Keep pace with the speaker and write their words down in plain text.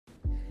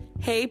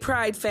Hey,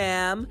 Pride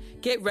fam.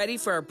 Get ready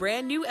for a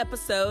brand new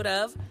episode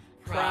of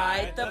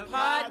Pride the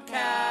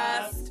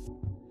Podcast.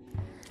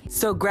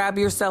 So grab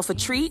yourself a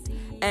treat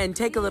and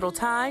take a little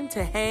time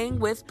to hang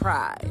with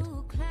Pride.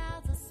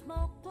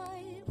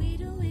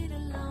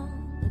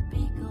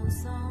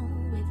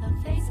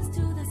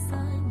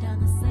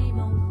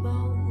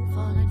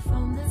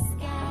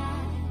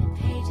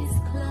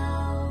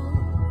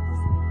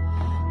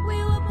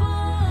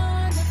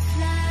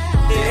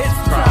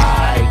 It's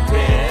Pride,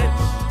 bitch.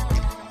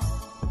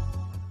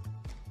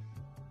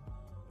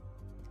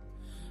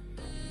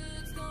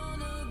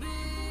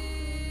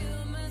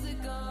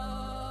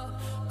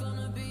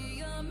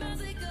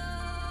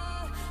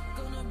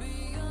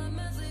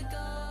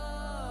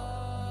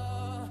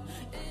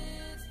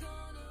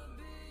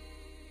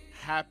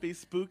 Happy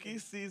spooky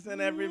season,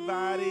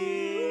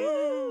 everybody.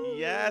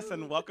 Yes,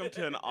 and welcome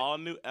to an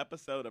all-new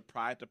episode of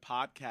Pride to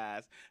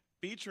Podcast,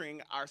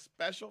 featuring our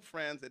special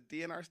friends at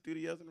DNR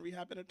Studios and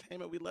Rehab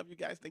Entertainment. We love you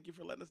guys. Thank you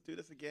for letting us do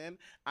this again.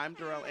 I'm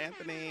Darrell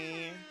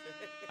Anthony.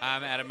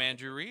 I'm Adam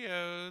Andrew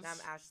Rios. I'm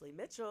Ashley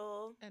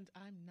Mitchell. And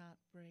I'm not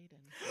Braden.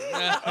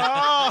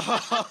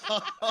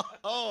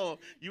 Oh,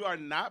 you are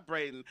not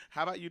Braden.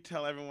 How about you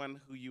tell everyone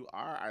who you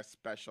are, our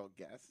special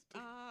guest?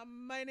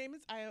 My name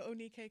is Io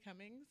Onike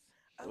Cummings.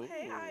 Oh,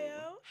 hey, Ooh.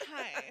 Io.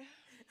 Hi.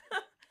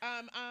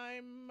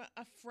 I'm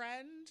a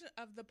friend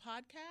of the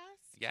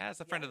podcast.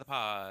 Yes, a friend of the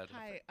pod.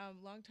 Hi,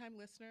 longtime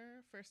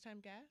listener, first time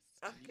guest.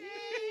 Okay.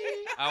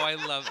 Oh, I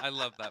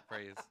love that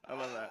phrase. I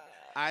love that.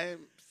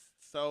 I'm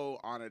so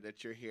honored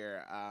that you're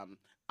here.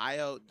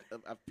 Io,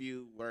 a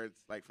few words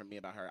from me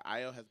about her.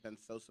 Io has been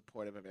so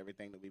supportive of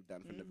everything that we've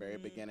done from the very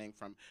beginning,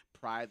 from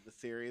Pride the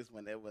series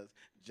when it was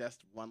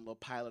just one little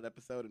pilot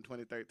episode in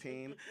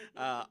 2013,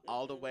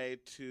 all the way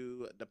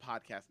to the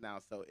podcast now.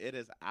 So it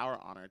is our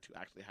honor to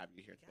actually have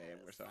you here today, and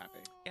we're so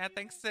happy. Yeah,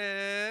 thanks, sis.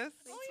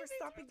 Thanks for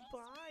stopping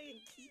by and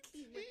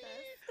kiki with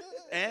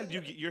us. And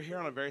you're here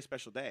on a very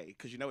special day,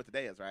 because you know what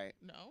today is, right?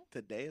 No.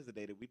 Today is the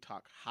day that we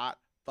talk hot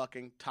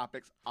fucking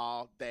topics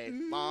all day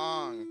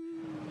long.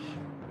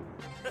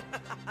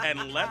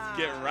 And let's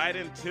get right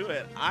into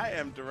it. I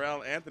am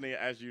Darrell Anthony,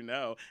 as you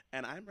know,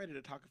 and I'm ready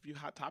to talk a few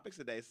hot topics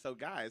today. So,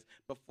 guys,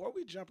 before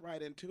we jump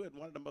right into it,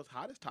 one of the most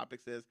hottest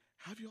topics is,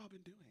 how have you all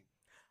been doing?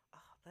 Oh,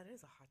 that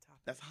is a hot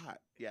topic. That's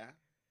hot, yeah?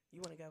 You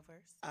want to go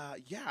first?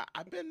 Yeah,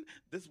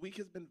 this week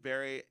has been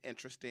very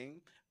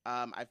interesting.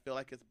 I feel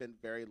like it's been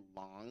very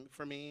long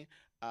for me,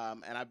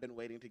 and I've been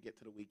waiting to get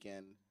to the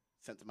weekend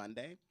since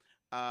Monday.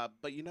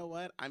 But you know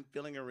what? I'm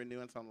feeling a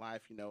renewance on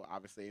life. You know,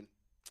 obviously,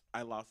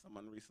 I lost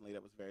someone recently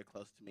that was very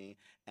close to me,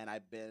 and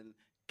I've been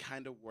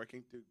kind of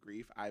working through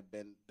grief. I've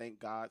been, thank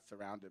God,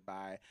 surrounded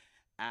by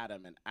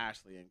Adam and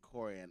Ashley and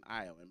Corey and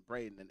Io and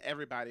Braden and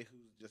everybody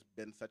who's just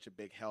been such a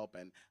big help,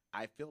 and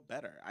I feel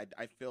better.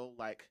 I feel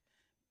like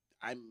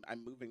I'm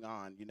moving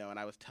on, you know, and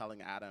I was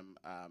telling Adam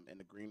in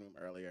the green room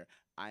earlier,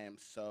 I am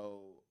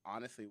so,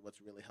 honestly, what's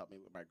really helped me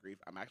with my grief,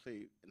 I'm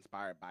actually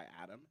inspired by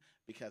Adam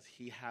because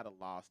he had a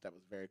loss that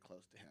was very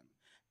close to him.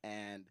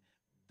 And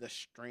the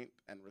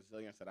strength and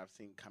resilience that I've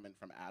seen coming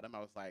from Adam, I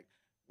was like,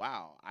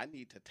 wow, I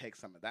need to take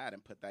some of that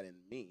and put that in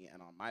me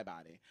and on my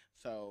body.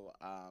 So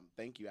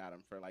thank you,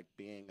 Adam, for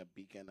being a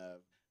beacon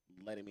of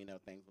letting me know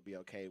things will be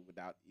okay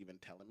without even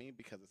telling me,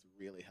 because it's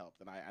really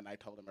helped. And I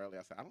told him earlier,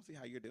 I said, I don't see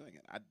how you're doing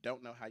it. I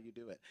don't know how you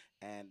do it.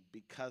 And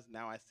because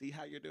now I see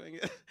how you're doing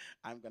it,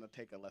 I'm going to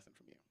take a lesson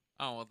from you.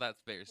 Oh, well,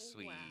 that's very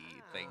sweet. Wow.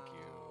 Thank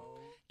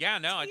you. Yeah,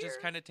 no, I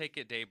just kind of take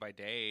it day by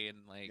day, and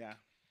Yeah.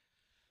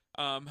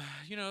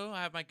 you know,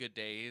 I have my good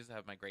days, I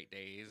have my great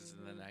days,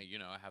 and then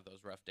I have those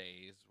rough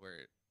days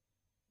where,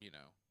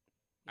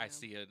 I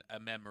see a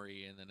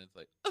memory and then it's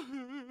like,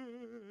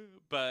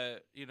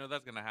 but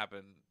that's gonna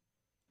happen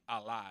a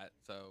lot.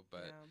 So,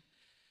 but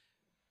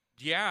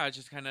yeah, I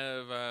just kind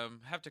of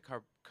have to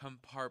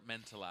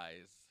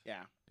compartmentalize.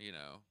 Yeah.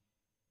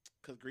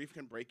 Because grief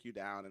can break you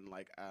down, and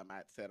I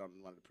had said on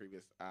one of the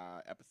previous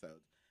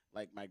episodes,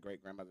 my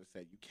great grandmother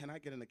said, you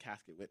cannot get in the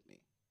casket with me.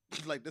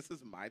 This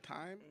is my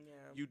time.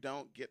 Yeah. You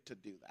don't get to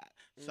do that.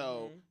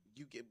 So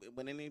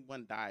when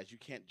anyone dies, you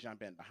can't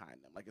jump in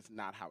behind them. It's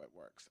not how it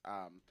works.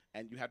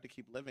 And you have to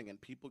keep living,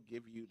 and people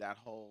give you that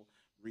whole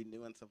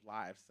renewance of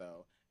life.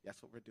 So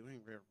that's what we're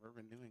doing. We're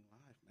renewing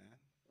life, man.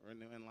 We're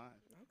renewing life.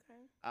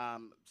 Okay.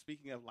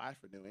 Speaking of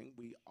life renewing,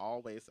 we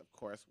always, of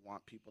course,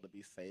 want people to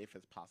be safe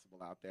as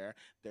possible out there.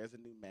 There's a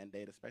new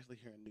mandate, especially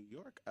here in New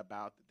York,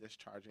 about the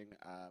discharging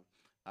of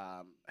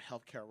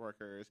healthcare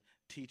workers,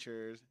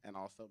 teachers, and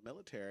also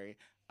military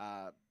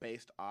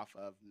based off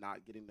of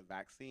not getting the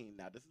vaccine.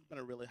 Now, this has been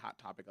a really hot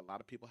topic. A lot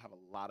of people have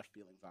a lot of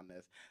feelings on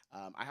this.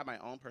 I have my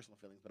own personal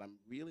feelings, but I'm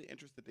really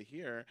interested to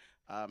hear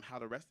how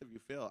the rest of you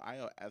feel.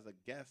 Io, as a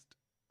guest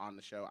on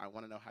the show, I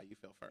want to know how you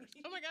feel first.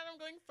 Oh my God, I'm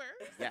going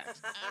first?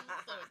 Yes. I'm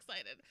so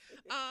excited.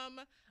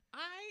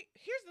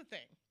 Here's the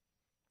thing.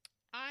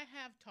 I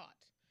have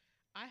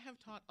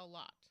taught a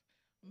lot.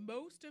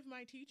 Most of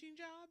my teaching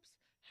jobs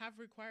have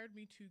required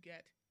me to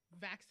get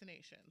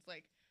vaccinations.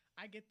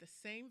 I get the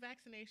same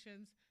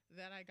vaccinations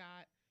that I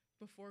got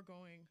before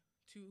going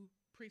to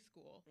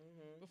preschool,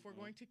 before Mhm.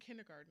 going to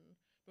kindergarten,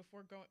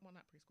 before going, well,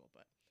 not preschool,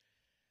 but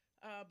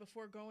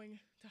before going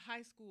to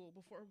high school,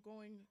 before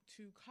going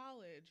to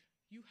college,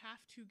 you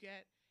have to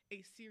get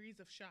a series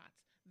of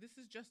shots. This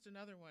is just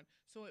another one.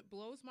 So it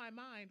blows my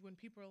mind when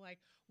people are like,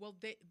 well,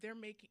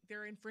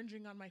 they're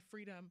infringing on my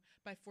freedom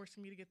by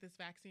forcing me to get this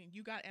vaccine.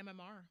 You got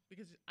MMR,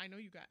 because I know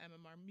you got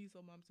MMR,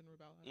 measles, mumps, and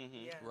rubella.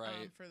 Mhm. Yeah.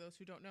 Right. For those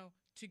who don't know,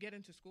 to get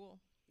into school.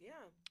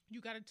 Yeah.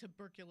 You got a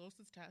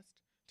tuberculosis test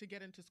to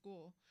get into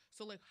school.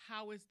 So like,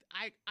 how is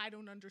I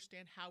don't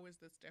understand, how is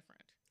this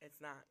different? It's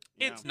not.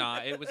 It's Yeah.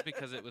 not. It was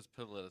because it was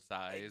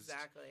politicized.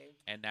 Exactly.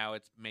 And now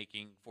it's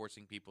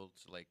forcing people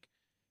to like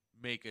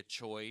make a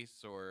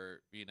choice,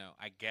 or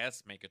I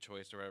guess make a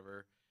choice or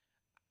whatever.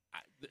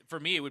 For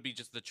me, it would be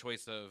just the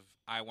choice of,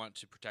 I want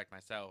to protect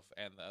myself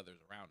and the others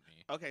around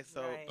me. Okay,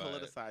 so Right.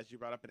 But- politicized. You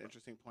brought up an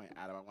interesting point,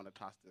 Adam. I want to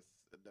toss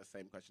the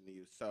same question to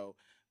you. So,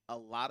 a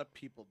lot of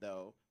people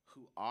though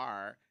who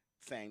are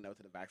saying no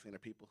to the vaccine are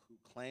people who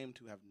claim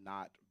to have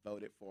not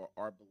voted for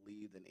or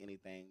believed in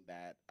anything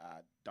that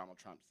Donald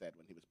Trump said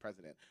when he was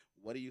president.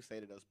 What do you say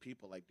to those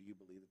people? Like, do you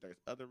believe that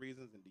there's other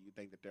reasons, and do you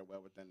think that they're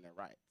well within their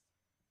rights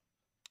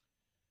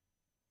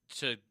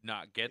To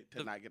not get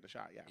to not get the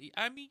shot? Yeah.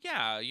 I mean,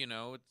 yeah,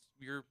 it's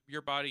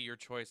your body, your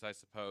choice, I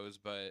suppose.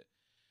 But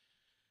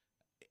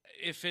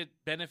if it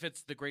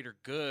benefits the greater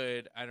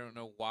good, I don't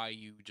know why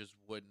you just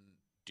wouldn't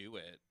do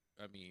it.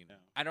 I mean, Yeah.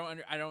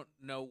 I don't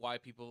know why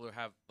people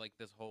have like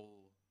this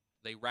whole,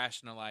 they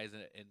rationalize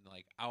it and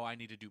like, oh, I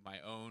need to do my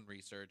own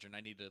research and I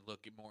need to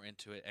look more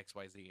into it,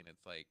 XYZ, and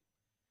it's like,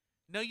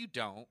 no, you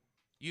don't.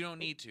 You don't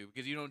need to,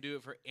 because you don't do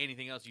it for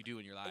anything else you do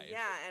in your life.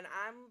 Yeah, and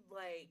I'm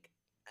like,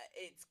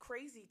 it's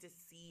crazy to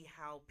see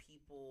how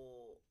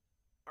people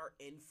are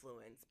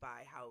influenced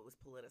by how it was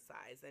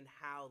politicized and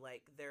how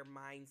like their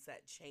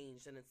mindset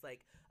changed. And it's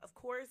like, of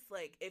course,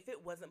 like if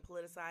it wasn't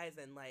politicized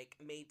and like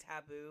made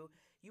taboo,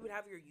 you would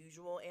have your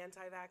usual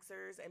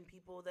anti-vaxxers and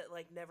people that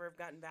like never have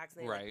gotten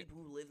vaccinated, like Right. people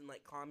who live in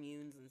like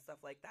communes and stuff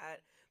like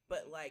that.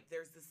 But like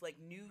there's this like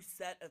new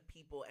set of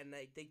people, and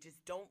they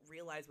just don't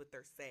realize what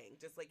they're saying.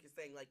 Just like you're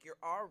saying, like you're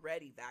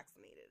already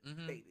vaccinated,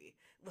 Mhm. baby.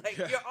 Like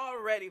you're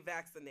already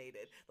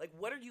vaccinated. Like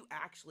what are you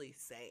actually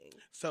saying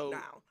So,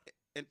 now?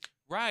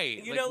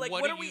 Right. You know, like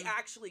what do are we you-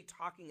 actually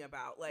talking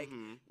about? Like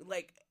mhm.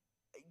 like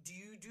do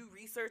you do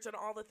research on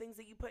all the things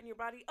that you put in your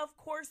body? Of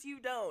course you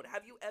don't.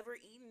 Have you ever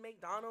eaten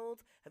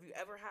McDonald's? Have you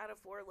ever had a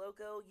Four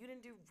Loko? You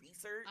didn't do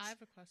research. I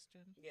have a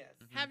question. Yes.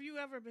 Mhm. Have you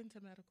ever been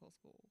to medical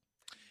school?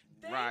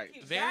 Thank Right.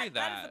 you. Very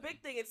that is that. a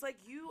big thing. It's like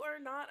you are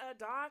not a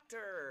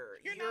doctor.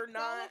 You're not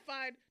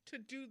qualified to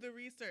do the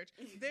research.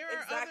 There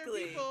are other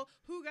Exactly. people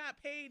who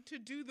got paid to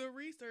do the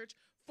research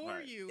for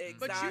Right. you,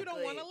 but you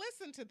don't want to Exactly.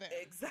 listen to them.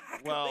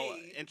 Exactly. Well,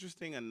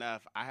 interesting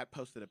enough, I had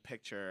posted a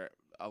picture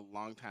a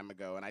long time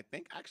ago, and I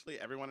think actually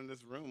everyone in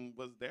this room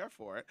was there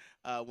for it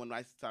when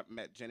I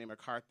met Jenny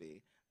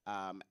McCarthy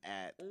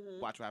at Mhm.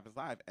 Watch What Happens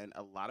Live, and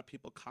a lot of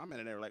people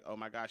commented. They were like, "Oh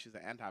my gosh, she's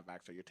an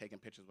anti-vaxxer. You're taking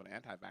pictures with an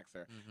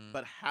anti-vaxxer." Mhm.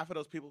 But half of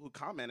those people who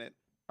commented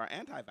are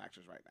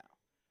anti-vaxxers right now.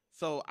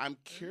 So I'm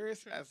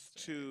curious as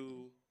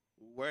to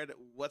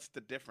what's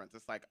the difference.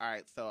 It's like, all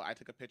right, so I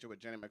took a picture with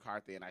Jenny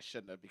McCarthy, and I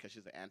shouldn't have because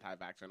she's an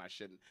anti-vaxxer, and I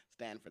shouldn't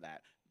stand for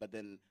that. But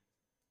then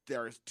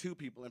there's two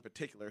people in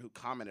particular who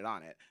commented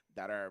on it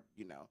that are,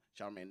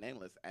 shall remain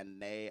nameless,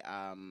 and they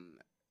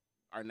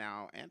are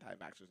now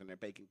anti-vaxxers, and they're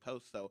baking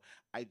posts. So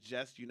I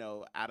just,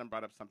 Adam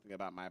brought up something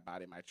about my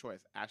body, my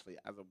choice. Ashley,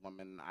 as a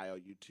woman, I owe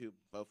you too.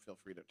 Both feel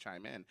free to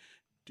chime in.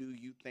 Do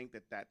you think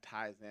that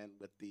ties in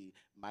with the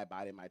my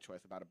body, my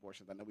choice about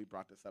abortions? I know we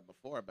brought this up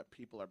before, but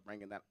people are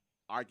bringing that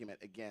argument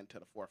again to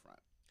the forefront.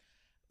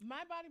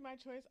 My body, my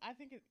choice. I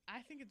think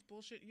it's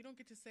bullshit. You don't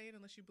get to say it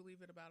unless you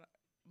believe it about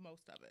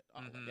most of it.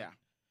 All of Mhm. it. Yeah.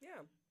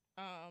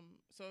 Yeah.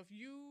 So if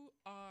you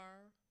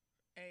are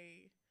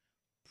a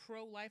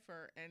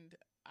pro-lifer, and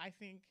I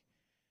think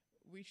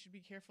we should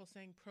be careful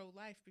saying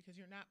pro-life because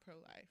you're not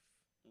pro-life.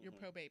 You're Mhm.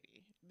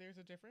 pro-baby. There's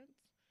a difference.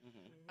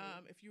 Mhm.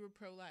 Mhm. If you were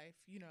pro-life,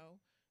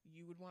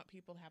 you would want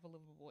people to have a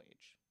livable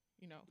wage.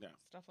 Yeah.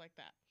 Stuff like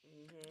that.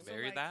 Mhm. So,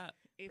 Very like, that.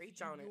 If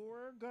Preach on it.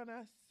 you're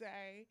gonna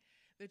say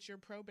that you're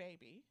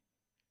pro-baby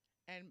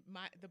and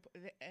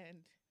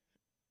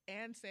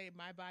and say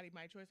my body,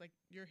 my choice, like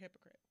you're a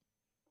hypocrite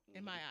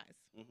in my eyes.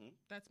 Mhm.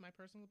 That's my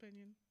personal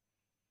opinion.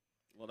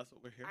 Well, that's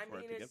what we're here I for,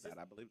 mean, to it's give that. just-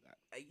 I believe that.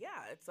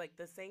 Yeah, it's like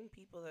the same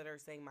people that are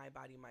saying my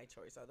body, my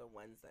choice are the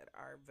ones that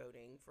are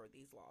voting for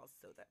these laws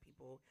so that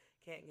people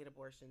can't get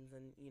abortions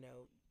and,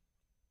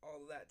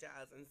 all of that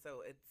jazz. And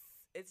so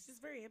it's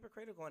just very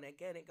hypocritical. And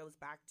again, it goes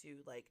back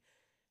to like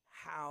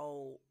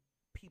how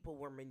people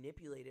were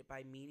manipulated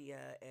by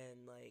media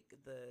and like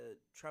the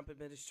Trump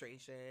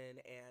administration,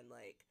 and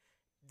like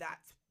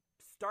that's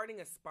starting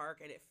a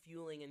spark and it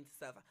fueling and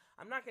stuff.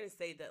 I'm not going to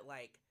say that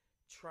like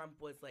Trump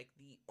was like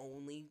the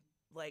only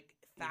like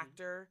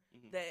factor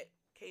Mhm. that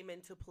came came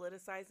into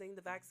politicizing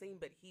the vaccine,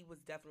 but he was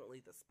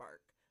definitely the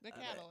spark. The of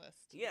it.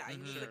 catalyst. Yeah, he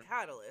was the Sure.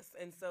 catalyst.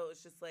 And so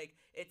it's just like,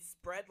 it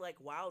spread like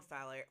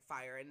wildfire.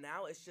 And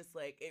now it's just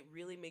like, it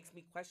really makes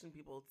me question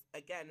people.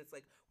 Again, it's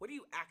like, what are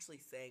you actually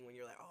saying when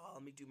you're like, oh,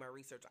 let me do my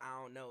research?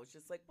 I don't know. It's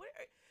just like,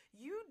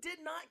 you did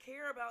not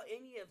care about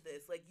any of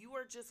this. Like, you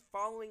are just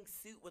following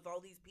suit with all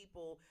these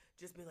people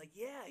just being like,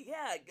 yeah,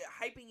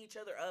 hyping each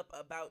other up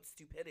about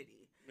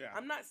stupidity. Yeah.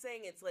 I'm not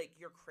saying it's like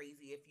you're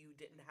crazy if you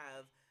didn't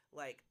have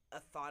like a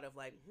thought of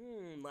like,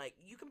 like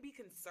you can be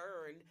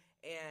concerned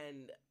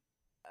and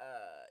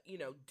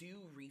do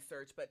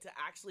research, but to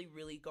actually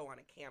really go on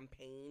a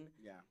campaign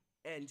Yeah.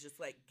 and just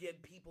like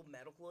give people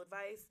medical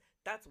advice,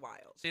 that's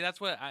wild. See,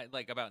 that's what I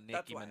like about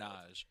That's Nicki wild.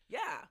 Minaj. Yeah.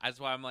 That's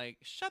why I'm like,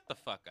 shut the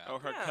fuck up. Oh,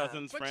 her Yeah.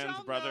 cousin's But friend's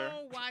y'all brother.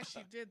 know why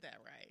she did that,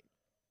 right?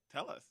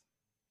 Tell us.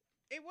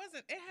 It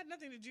had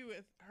nothing to do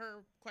with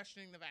her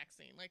questioning the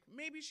vaccine. Like,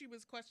 maybe she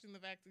was questioning the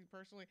vaccine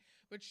personally,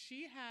 but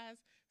she has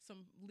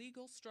some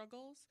legal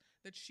struggles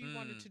that she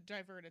wanted to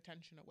divert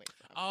attention away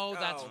from. Oh,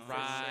 that's Oh, for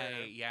right.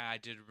 sure. Yeah, I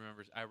did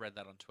remember. I read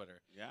that on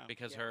Twitter Yeah.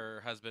 because Yeah.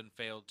 her husband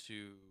failed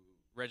to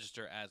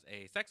register as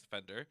a sex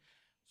offender.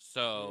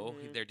 So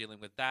Mhm. they're dealing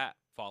with that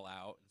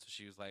fallout. And so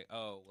she was like,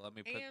 oh, well, let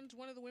me put. And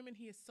one of the women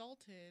he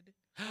assaulted,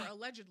 or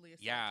allegedly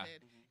assaulted, Yeah.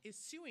 is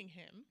suing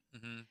him.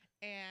 Mhm.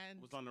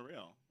 And Was on the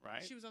real,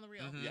 right? she was on the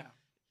real. Mhm. Yeah.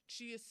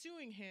 She is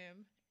suing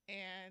him,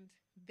 and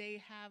they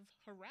have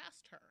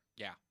harassed her.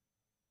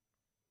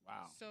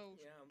 Wow. So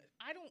Yeah.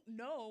 I don't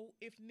know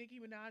if Nicki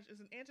Minaj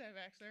is an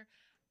anti-vaxxer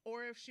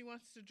or if she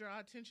wants to draw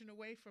attention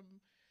away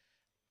from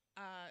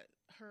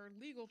her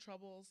legal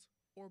troubles,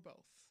 or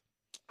both.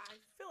 I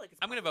feel like it's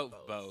I'm gonna probably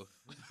vote both.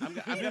 I'm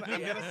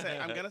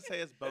Yeah. gonna say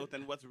it's both.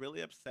 And what's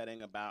really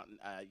upsetting about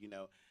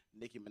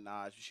Nicki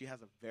Minaj, she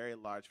has a very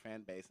large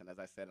fan base, and as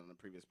I said on the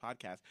previous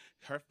podcast,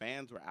 her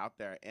fans were out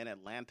there in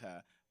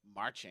Atlanta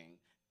marching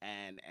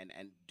and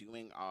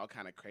doing all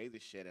kind of crazy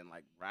shit and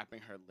like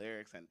rapping her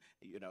lyrics, and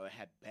it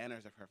had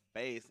banners of her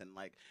face, and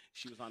like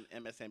she was on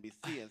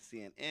MSNBC and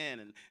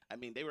CNN, and I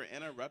mean they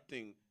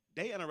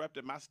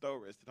interrupted my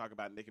stories to talk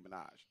about Nicki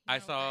Minaj. I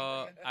No,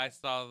 saw thank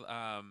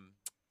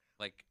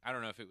like I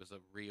don't know if it was a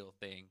real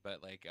thing,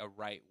 but like a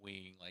right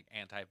wing like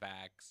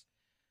anti-vax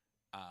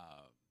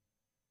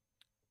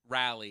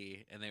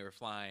rally, and they were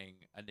flying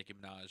a Nicki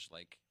Minaj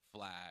like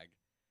flag,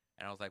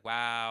 and I was like,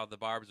 wow, the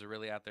Barbs are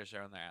really out there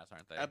showing their ass,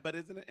 aren't they? But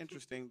isn't it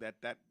interesting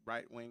that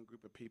right wing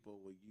group of people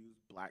will use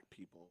black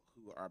people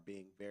who are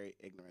being very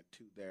ignorant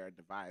to their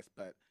device,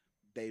 but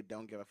they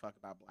don't give a fuck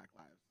about Black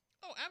lives.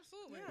 Oh,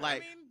 absolutely. Yeah.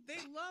 Like- I mean, they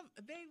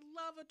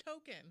love a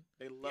token.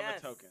 They love Yes.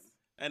 a token.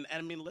 And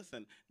I mean,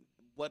 listen,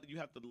 what you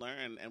have to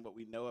learn and what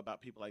we know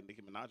about people like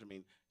Nicki Minaj, I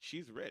mean,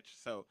 she's rich,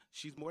 so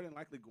she's more than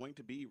likely going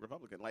to be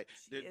Republican. Like,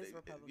 She is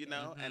Republican. you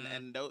know, Mhm.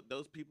 and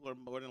those people are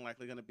more than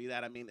likely going to be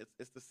that. I mean,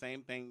 it's the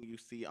same thing you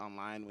see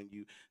online when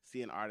you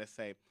see an artist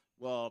say,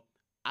 well,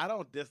 I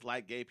don't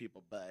dislike gay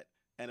people, but,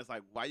 and it's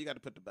like, why you got to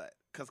put the but?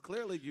 Because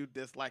clearly you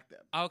dislike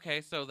them.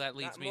 Okay, so that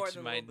leads Not me more to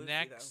than my Lil Boosie, though.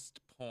 next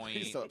point.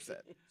 He's so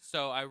upset.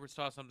 So I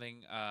saw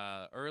something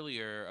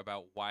earlier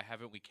about why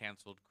haven't we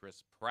canceled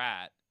Chris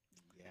Pratt,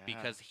 Yeah.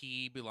 because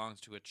he belongs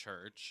to a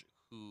church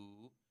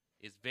who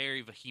is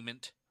very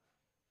vehement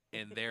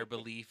in their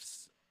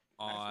beliefs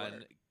on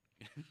word.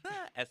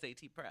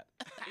 SAT prep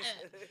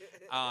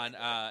on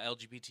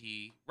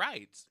LGBT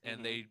rights, and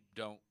Mhm.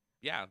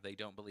 they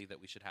don't believe that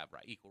we should have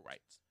equal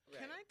rights.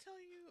 Can I tell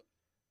you,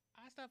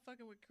 I stopped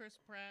fucking with Chris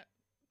Pratt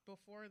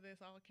before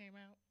this all came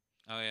out.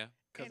 Oh yeah,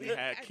 Because And he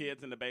had I-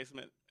 kids in the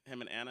basement, him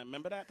and Anna.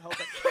 Remember that whole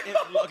thing?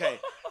 Okay,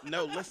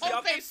 no, listen.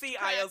 Y'all can face see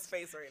crack. Io's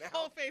face right now.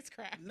 Whole face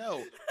crack.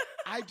 No,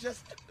 I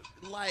just,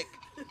 like,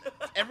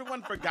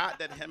 everyone forgot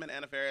that him and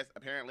Anna Faris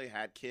apparently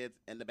had kids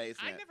in the I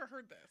basement. never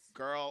heard this.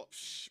 Girl,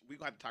 shh, we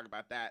gonna have to talk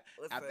about that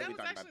Listen. after That we was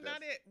talk actually about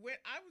not this.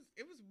 it.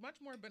 It was much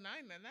more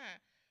benign than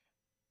that.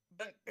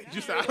 But You now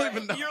said, I don't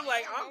even know. You're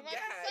like, I I'm was about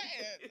to say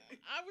dead. it.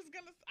 I was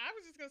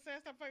just gonna say I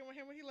stopped fucking with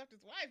him when he left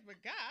his wife,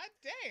 but god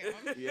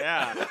damn.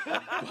 Yeah.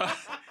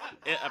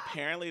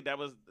 Apparently that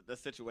was the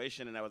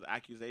situation, and that was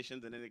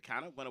accusations, and then it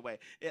kind of went away.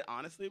 It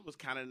honestly was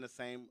kind of in the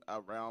same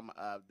realm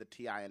of the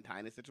T.I. and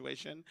Tiny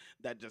situation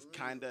that just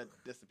kind of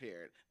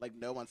disappeared. Like,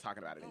 no one's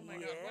talking about it Oh anymore.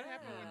 my god, what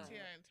happened Yeah. with T.I.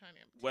 and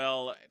Tanya? I'm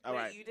Well, terrified. all Wait,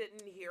 right. you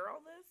didn't hear all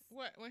this?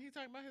 What, when he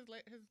talking about his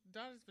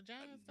daughter's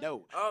vagina and stuff?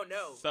 No. Oh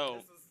no. So-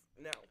 this is,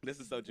 no. This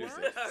is so juicy.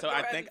 What? So Go I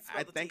ahead think and spill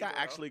I the think tea, I girl.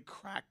 actually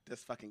cracked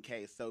this fucking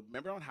case. So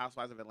remember on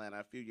Housewives of Atlanta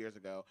a few years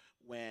ago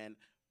when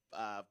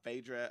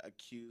Phaedra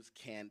accused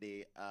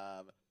Candy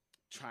of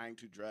trying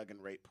to drug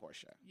and rape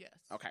Portia. Yes.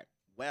 Okay.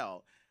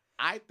 Well,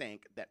 I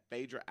think that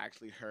Phaedra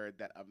actually heard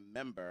that a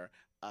member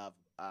of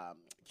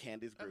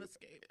Candy's Of group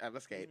Escape. of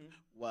Escape Mhm.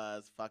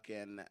 was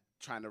fucking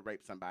trying to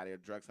rape somebody or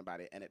drug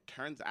somebody, and it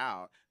turns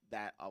out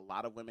that a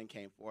lot of women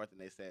came forth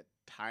and they said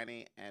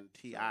Tiny and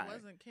So T.I. it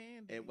wasn't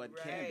Candy. It wasn't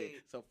Right. Candy.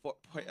 So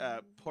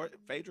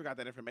Phaedra got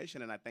that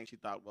information, and I think she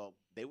thought, well,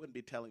 they wouldn't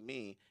be telling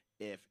me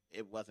if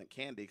it wasn't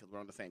Candy because we're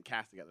on the same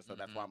cast together. So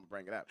that's why I'm going to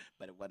bring it up.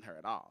 But it wasn't her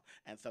at all.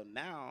 And so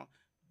now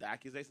the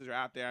accusations are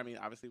out there. I mean,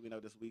 obviously, we know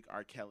this week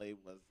R. Kelly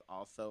was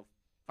also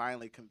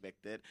finally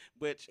convicted,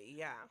 which,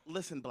 Yeah.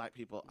 listen, black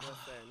people,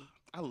 Listen.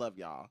 I love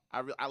y'all.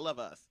 I love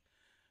us.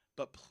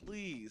 But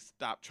please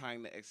stop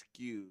trying to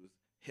excuse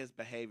his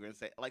behavior and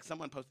say, like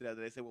someone posted the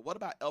other day, say, well, what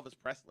about Elvis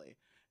Presley?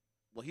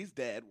 Well, he's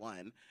dead,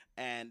 one.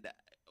 And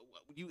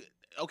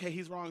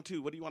he's wrong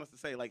too. What do you want us to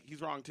say? Like,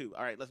 he's wrong too.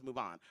 All right, let's move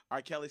on.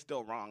 R. Kelly's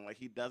still wrong. Like,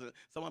 he doesn't.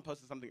 Someone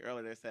posted something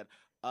earlier that said,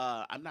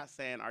 I'm not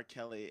saying R.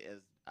 Kelly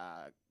is,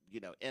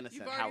 innocent.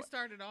 You've already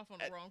started off on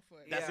the wrong foot.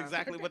 That's Yeah.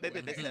 exactly what they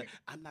did. They said,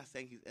 I'm not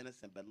saying he's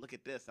innocent, but look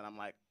at this. And I'm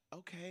like,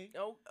 okay.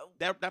 Oh,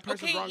 That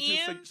person's Okay, wrong too.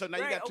 Ian. So now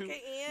you Right, got two.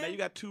 okay, Ian. Now you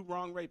got two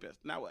wrong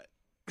rapists. Now what?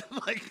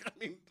 Like, I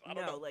mean, I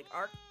don't know. like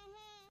R.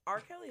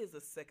 Kelly is a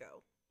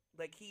sicko.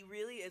 Like, he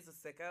really is a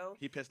sicko.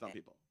 He pissed on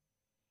people.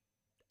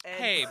 And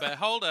Hey, but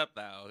hold up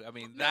though. I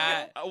mean No,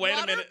 that. Wait a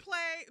water minute.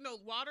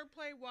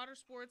 water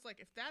sports. Like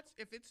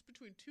if it's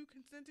between two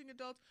consenting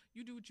adults,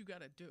 you do what you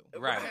gotta do.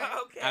 Right.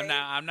 Okay.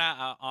 I'm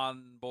not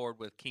on board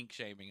with kink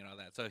shaming and all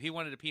that. So if he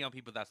wanted to pee on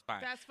people, that's fine.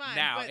 That's fine.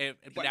 Now,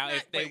 but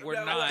if they wait, were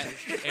no, not, wait.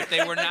 if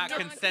they were not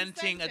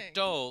Non-consenting. consenting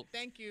adults,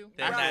 Thank you.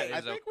 then Right. that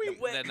is I think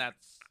we- then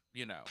that's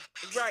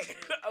Right.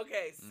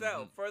 Okay.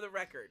 So Mhm. for the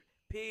record,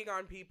 peeing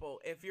on people,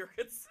 if you're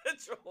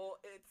consensual,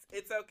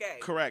 it's okay.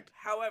 Correct.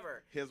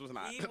 However, His was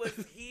not.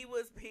 he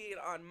was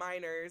peeing on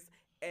minors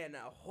and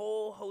a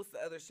whole host of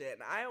other shit.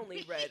 And I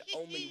only read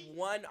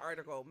one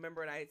article.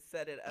 Remember, and I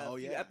said it a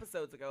few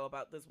episodes ago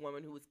about this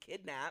woman who was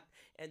kidnapped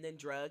and then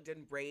drugged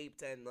and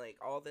raped and like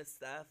all this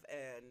stuff.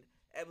 And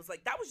it was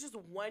like that was just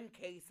one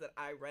case that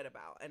I read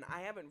about, and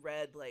I haven't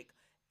read like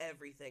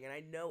everything. And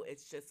I know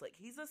it's just like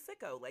he's a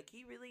sicko. Like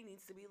he really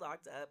needs to be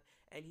locked up,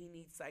 and he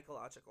needs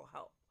psychological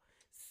help.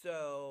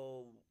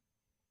 So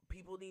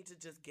people need to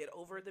just get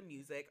over the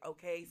music.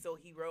 Okay, so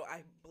he wrote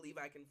I Believe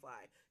I Can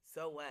Fly.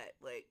 So what?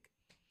 Like,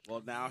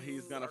 Well, now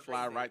he's you gonna are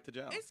fly crazy. right to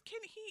jail. Is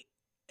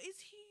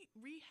he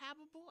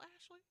rehabable,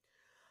 Ashley?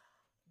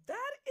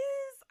 That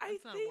is, I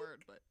That's not a think,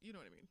 word, but you know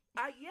what I mean.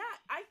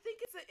 I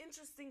think it's an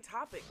interesting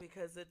topic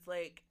because it's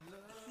like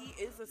he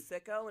is a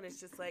sicko, and it's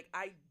just like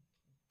I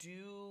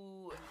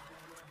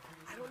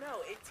don't know.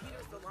 It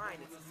teeters the line.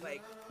 It's just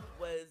like,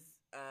 was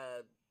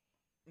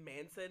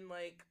Manson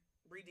like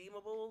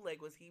redeemable?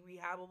 Like, was he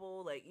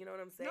rehabable? Like, you know what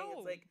I'm saying? No.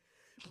 It's like,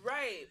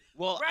 right.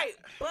 Well, Right,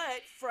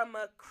 but from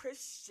a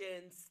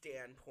Christian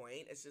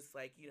standpoint, it's just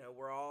like,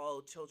 we're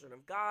all children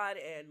of God,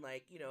 and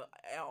like,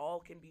 all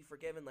can be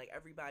forgiven, like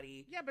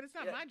everybody. Yeah, but it's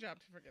not Yeah. my job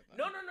to forget that.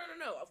 No,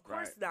 of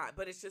course Right. not.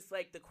 But it's just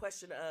like the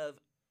question of,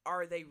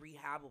 are they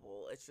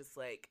rehabable? It's just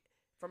like,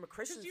 from a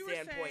Christian you were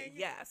standpoint, saying-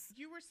 yes.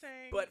 You were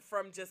saying, But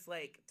from just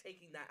like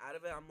taking that out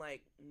of it, I'm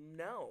like,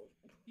 no.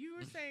 you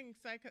were saying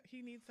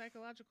he needs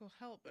psychological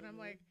help, and I'm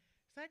like,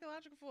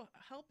 psychological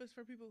help is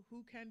for people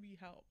who can be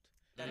helped.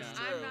 That's Yeah.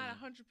 true. I'm not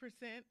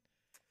 100%.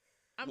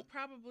 I'm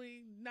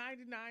probably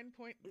 99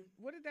 point.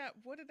 What did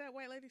that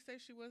white lady say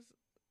she was?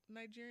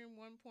 Nigerian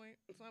 1 point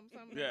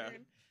something. Yeah.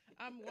 Nigerian.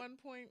 I'm 1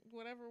 point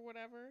whatever.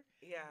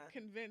 Yeah.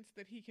 Convinced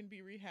that he can be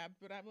rehabbed,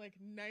 but I'm like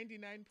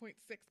 99.6%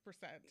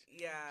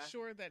 Yeah.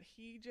 sure that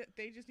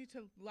they just need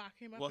to lock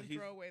him up Well, and he's-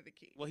 throw away the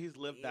key. Well, he's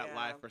lived that Yeah.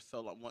 life for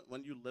so long.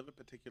 When you live a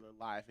particular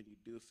life and you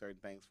do certain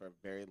things for a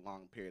very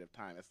long period of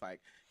time, it's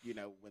like,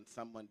 when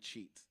someone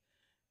cheats,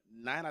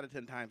 9 out of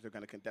 10 times they're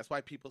going to. That's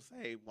why people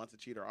say once a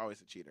cheater,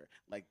 always a cheater.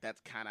 Like, that's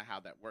kind of how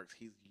that works.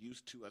 He's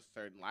used to a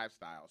certain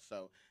lifestyle.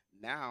 So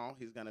now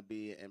he's going to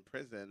be in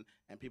prison,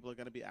 and people are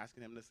going to be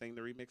asking him to sing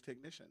the remix to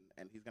Ignition,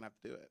 and he's going to have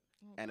to do it.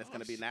 Oh, And it's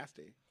going to be gosh.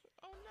 nasty.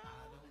 Oh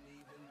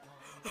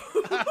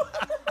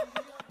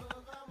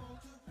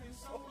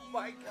Oh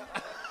my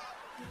God.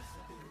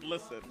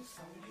 Listen. no!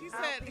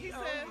 He said,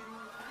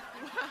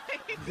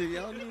 why? Do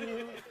y'all know?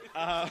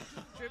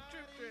 Drip,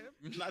 drip,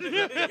 drip. Not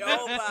Your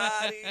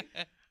body.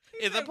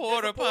 Is a said,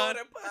 porta potty.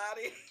 Porta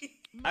potty.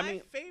 My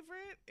mean-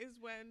 favorite is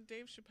when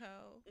Dave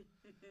Chappelle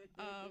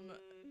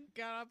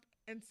got up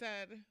and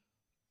said,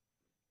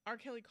 R.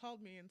 Kelly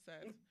called me and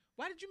said,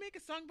 why did you make a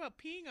song about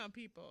peeing on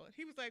people? And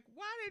he was like,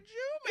 why did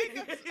you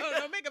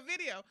make a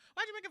video?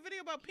 Why'd you make a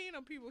video about peeing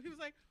on people? He was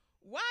like,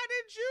 why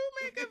did you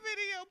make a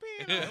video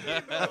peeing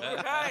on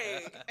people?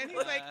 Right. And he's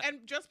like, and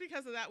just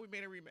because of that, we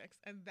made a remix.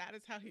 And that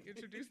is how he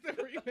introduced the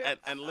remix.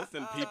 And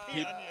listen,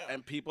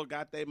 people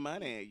got their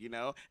money,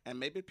 and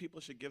maybe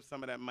people should give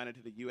some of that money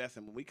to the U.S.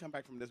 And when we come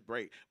back from this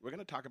break, we're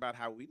going to talk about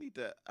how we need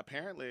to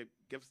apparently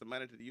give some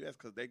money to the U.S.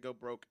 because they go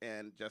broke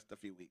in just a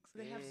few weeks.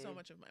 They have so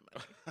much of my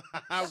money.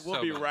 We'll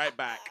So be much. right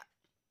back.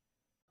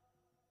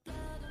 Blood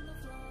on the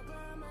floor,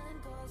 grandma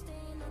and gold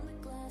stain on the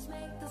glass.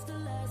 Make this the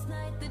last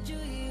night that you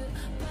hear.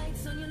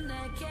 Bites on your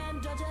neck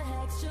and dodge a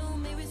hex. Show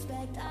me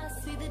respect. I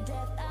see the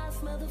death, I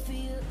smell the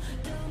fear.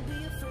 Don't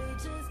be afraid,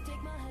 just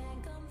take my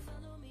hand, come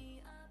follow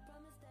me. I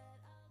promise that I'll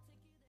take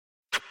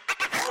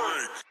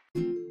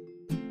you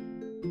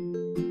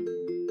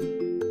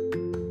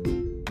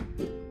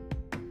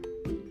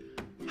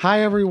there.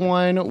 Hi,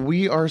 everyone.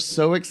 We are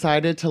so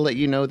excited to let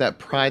you know that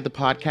Pride the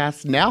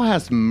Podcast now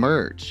has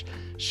merch.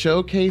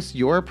 Showcase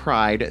your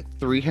pride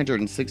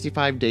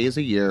 365 days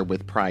a year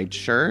with Pride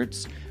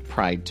shirts,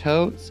 Pride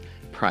totes,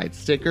 Pride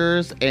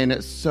stickers,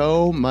 and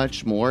so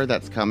much more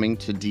that's coming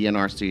to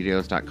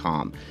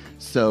dnrstudios.com.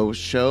 So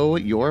show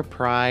your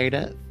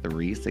pride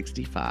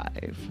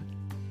 365.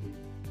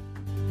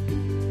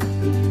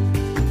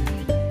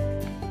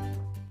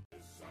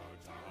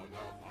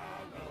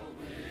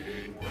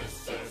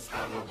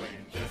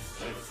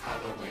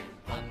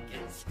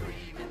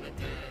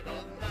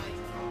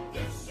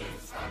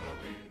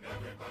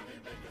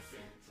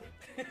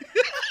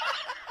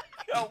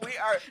 Yo, we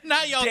are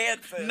Not y'all,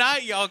 dancing.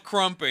 not y'all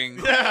crumping.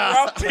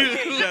 Rumping.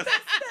 Yes.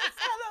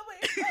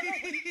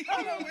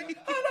 Halloween.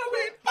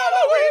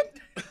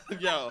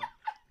 Yo,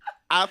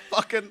 I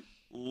fucking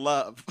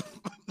love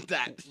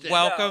that shit.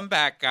 Welcome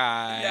back,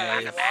 guys.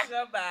 Yes,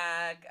 welcome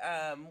back.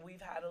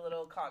 We've had a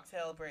little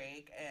cocktail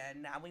break,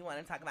 and now we want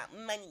to talk about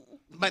money.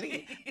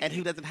 Money. And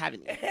who doesn't have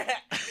any?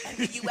 In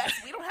the U.S.,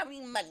 we don't have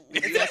any money.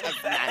 The US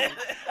has none.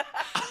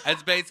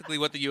 That's basically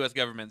what the U.S.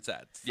 government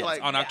said. Yes,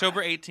 like, on yeah.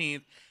 October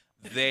 18th,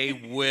 they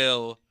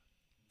will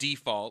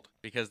default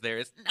because there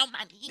is no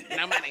money.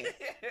 No money.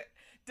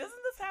 Doesn't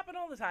this happen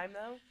all the time,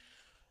 though?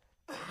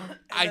 And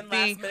I then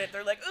think- last minute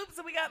they're like, "Oops,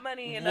 so we got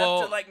money enough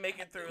Well- to like make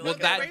it through." well,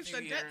 like, that- a Raise few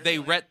the debt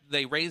years.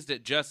 They raised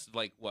it just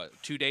like what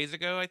 2 days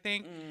ago, I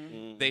think.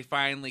 Mm. They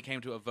finally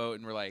came to a vote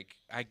and were like,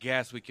 I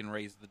guess we can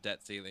raise the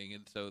debt ceiling.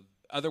 And so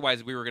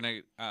otherwise we were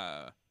going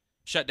to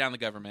shut down the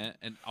government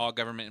and all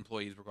government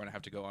employees were going to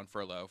have to go on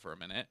furlough for a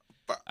minute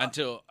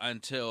until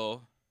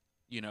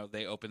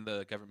they open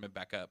the government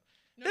back up.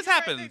 No, This you're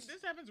right, happens.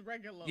 This happens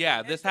regularly.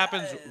 Yeah, It this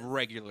happens does.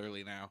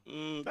 regularly now.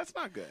 That's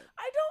not good.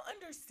 I don't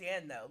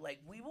understand though. Like,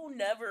 we will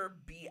never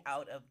be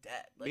out of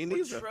debt. Like, Me we're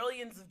neither.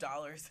 trillions of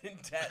dollars in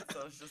debt.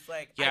 So it's just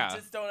like, Yeah. I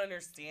just don't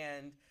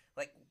understand.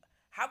 Like,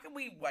 how can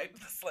we wipe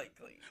the slate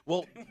clean?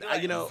 Well,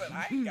 Like, listen,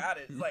 I ain't got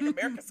it. It's like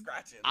America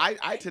scratching. I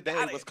ain't today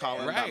got was it,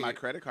 calling man. about my Right.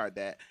 credit card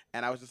debt,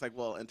 and I was just like,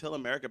 well, until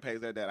America pays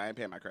their debt, I ain't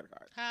paying my credit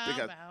card. How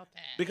because about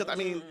that? because I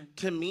mean,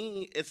 to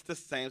me, it's the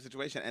same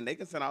situation, and they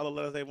can send all the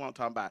letters they want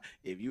talking about.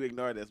 If you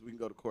ignore this, we can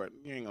go to court.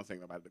 You ain't gonna send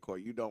nobody to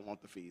court. You don't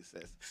want the fees,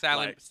 sis.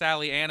 Like,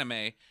 Sally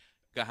Anime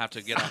gonna have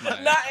to get off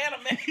my. Not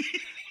anime.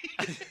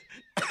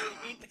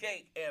 Eat the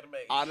cake, anime.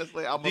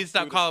 honestly, I'm Please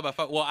stop calling my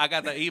phone. Well, I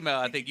got the email.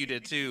 I think you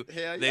did too.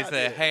 Hell They yeah, I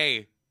said, did.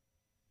 "Hey,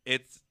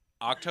 it's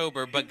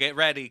October, but get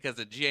ready because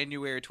in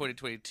January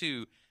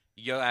 2022,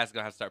 your ass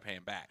gonna have to start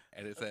paying back."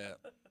 And it said,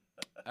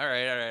 "All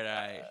right."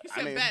 You I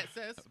said mean- bet,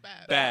 sis.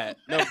 Bet.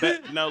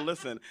 Bet. No,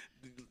 listen.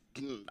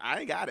 I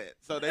ain't got it.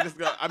 So they just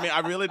go. I mean, I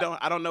really don't.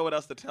 I don't know what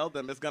else to tell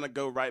them. It's gonna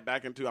go right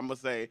back into. I'm gonna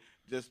say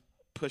just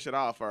push it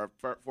off or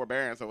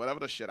forbearance or whatever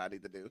the shit I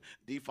need to do.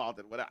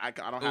 Defaulted. Whatever. I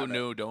don't Oh have. it.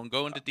 no, don't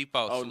go into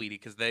default, Oh. sweetie,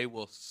 because they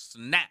will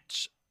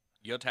snatch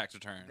your tax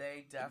return.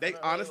 They definitely They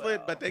honestly,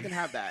 will. but they can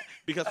have that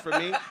because for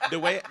me, the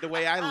way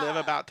I live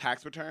about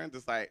tax returns,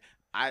 it's like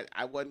I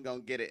wasn't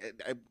gonna get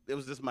it. It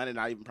was just money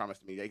not even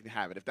promised to me. They can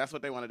have it if that's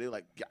what they want to do.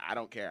 Like I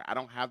don't care. I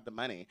don't have the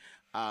money.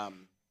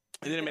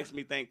 And then it makes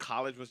me think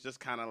college was just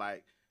kind of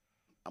like,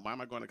 why am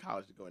I going to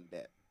college to go in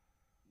debt?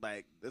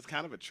 Like it's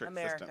kind of a trick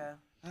America. system.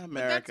 But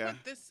America.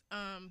 that's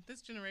what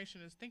this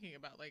generation is thinking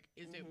about. Like,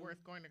 is it Mhm.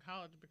 worth going to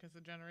college because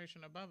the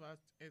generation above us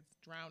is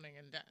drowning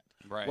in debt?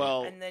 Right.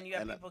 Well, And then you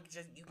have and, people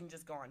you can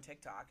just go on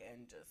TikTok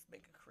and just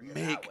make a career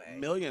make that way.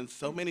 millions.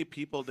 So many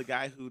people. The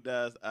guy who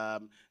does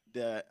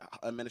the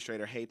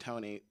administrator, Hey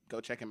Tony, go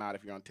check him out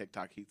if you're on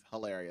TikTok. He's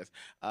hilarious.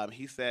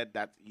 He said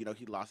that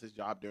he lost his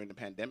job during the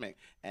pandemic,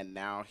 and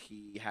now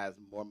he has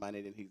more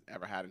money than he's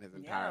ever had in his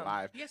entire Yeah.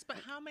 life. Yes, but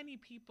how many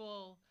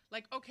people,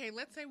 like, okay,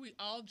 let's say we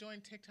all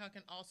joined TikTok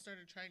and all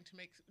started trying to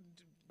make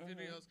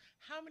videos.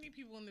 How many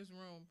people in this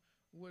room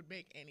would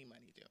make any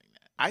money doing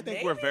that? I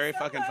think we're Maybe very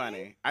fucking somebody.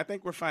 funny. I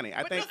think we're funny.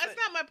 I But think no, that's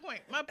not my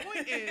point. My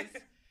point is,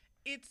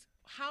 it's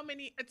how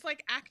many. It's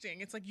like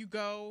acting. It's like you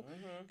go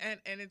Mhm.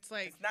 and it's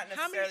like It's not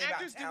how many necessarily about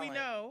actors do we talent.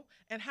 know,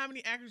 and how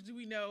many actors do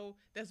we know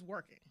that's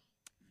working?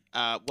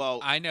 well,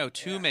 I know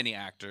too Yeah. many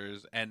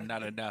actors and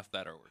not enough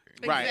that are working.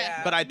 right.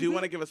 Exactly. But I do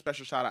want to give a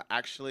special shout out.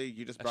 Actually,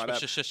 you just brought up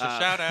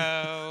Shout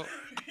out.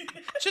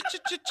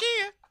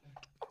 Chia.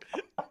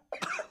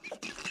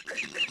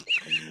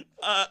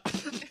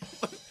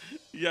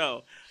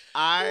 Yo,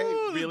 I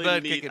Ooh, really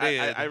blood need. kicking I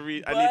in.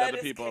 need Blood other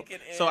is people. kicking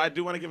So I in.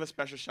 do want to give a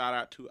special shout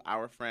out to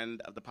our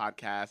friend of the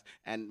podcast,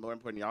 and more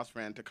important, y'all's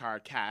friend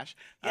Takara Cash.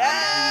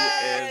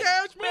 Yes!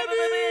 Cash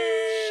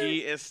money! She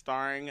is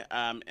starring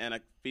in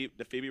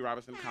the Phoebe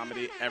Robinson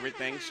comedy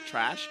Everything's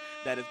Trash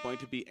that is going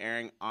to be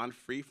airing on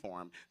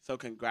Freeform. So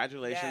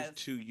congratulations Yes.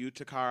 to you,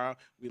 Takara.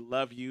 We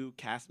love you,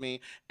 cast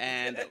me,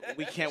 and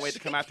we can't wait to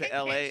come out to She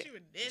LA. can't, she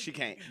would did She it.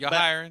 can't. You're But-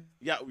 hiring.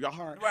 Yeah, y'all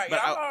hard. Right, but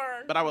y'all I,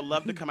 hard. But I would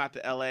love to come out to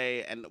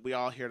LA, and we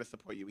all here to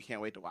support you. We can't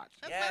wait to watch.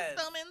 That's Yes.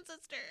 my Spellman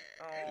sister.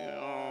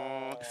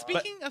 Aw.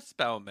 Speaking of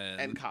Spellman,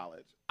 And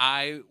college.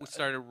 I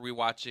started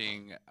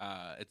rewatching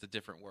It's a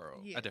Different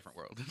World. Yes. A Different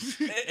World.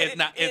 It's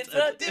not. a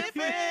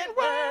different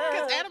world.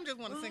 Because Adam just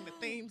want to sing the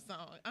theme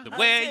song. The Uh-huh.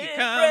 where you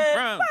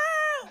come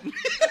from.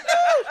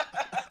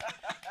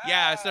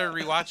 Yeah, I started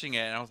rewatching it,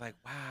 and I was like,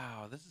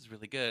 wow, this is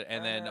really good.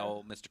 And then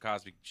old Mr.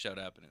 Cosby showed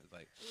up, and it was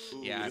like,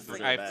 Ooh, yeah, this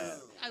is I bad.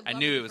 I love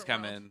knew The it was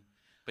Different World. coming.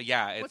 But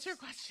yeah, it's What's your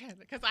question?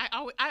 Because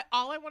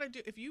all I want to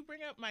do, if you bring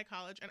up my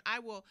college, and I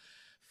will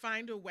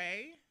find a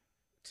way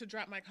to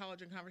drop my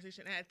college in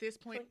conversation. And at this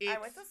point, I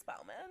went to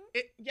Spelman.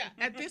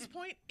 at this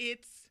point,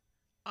 it's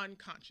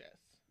unconscious.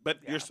 But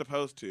Yeah. you're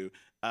supposed to.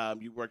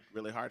 You worked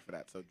really hard for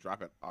that, so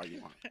drop it all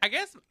you want. I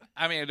guess.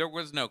 I mean, there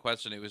was no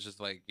question. It was just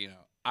like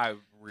I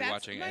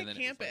That's rewatching, my and then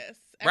campus. it was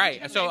Every like,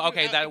 time right. So they do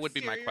okay, that would be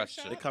my exterior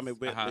question. They shots, come in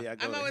with Uh-huh. me. I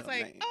go I'm to always Hill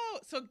like, Lane. oh,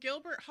 so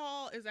Gilbert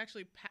Hall is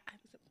actually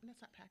that's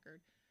not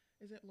Packard.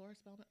 Is it Laura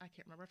Spelman? I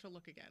can't remember. I have to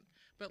look again.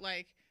 But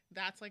like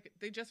that's like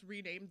they just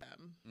renamed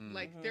them. Mm.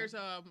 Like there's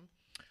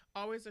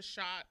always a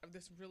shot of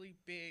this really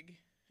big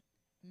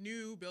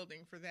new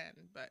building for then,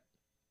 but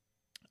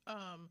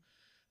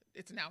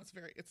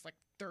it's like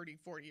 30,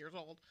 40 years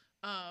old.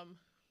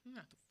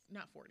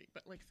 Not 40,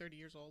 but like 30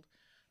 years old.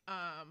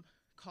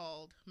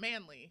 Called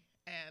Manly,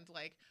 and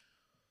like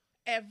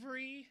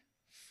every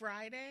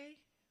Friday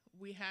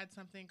we had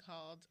something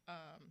called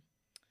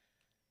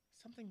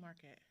something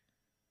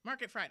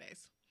Market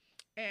Fridays,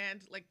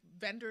 and like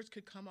vendors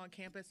could come on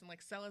campus and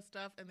like sell us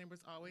stuff, and there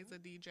was always a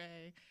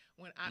DJ.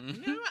 When I'm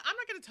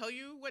not gonna tell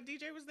you what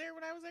DJ was there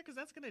when I was there because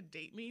that's gonna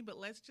date me, but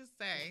let's just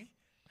say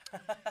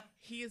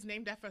he is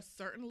named after a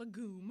certain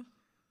legume.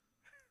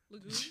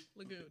 Lagoon.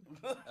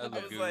 I was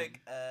lagoon.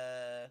 like,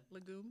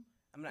 Legume.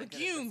 I'm not good at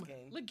this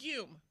game.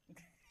 Legume.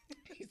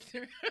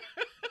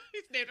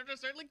 He's named after a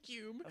certain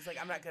legume. I was like,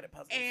 I'm not good at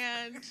puzzles.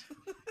 And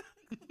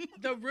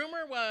the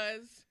rumor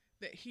was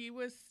that he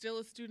was still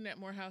a student at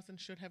Morehouse and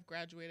should have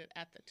graduated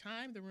at the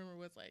time. The rumor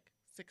was like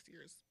 6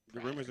 years. The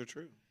prior. rumors are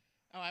true.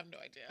 Oh, I have no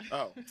idea.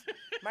 Oh,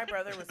 My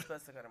brother was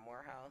supposed to go to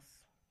Morehouse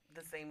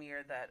the same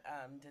year that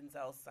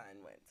Denzel's son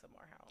went to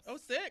Morehouse. Oh,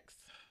 6.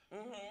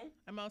 Mm-hmm.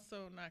 I'm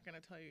also not going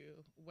to tell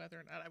you whether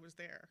or not I was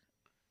there.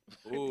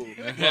 ooh.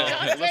 It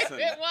Well, listen.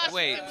 was-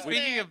 Wait, it was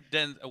speaking there. of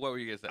Denzel, what were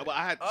you gonna say? Well,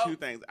 I had Oh, two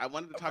things. I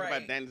wanted to talk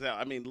right. about Denzel.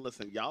 I mean,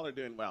 listen, y'all are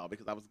doing well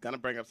because I was gonna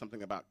bring up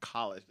something about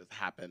college that's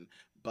happened,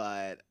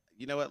 but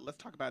you know what?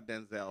 Let's talk about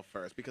Denzel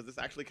first because this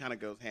actually kind of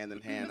goes hand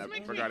in hand This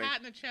makes me regarding hot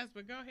in the chest,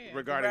 but go ahead.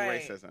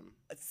 Right. racism.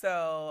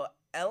 So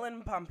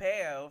Ellen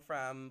Pompeo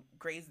from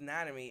Grey's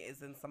Anatomy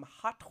is in some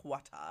hot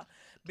water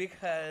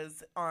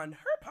because on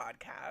her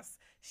podcast,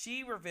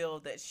 she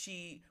revealed that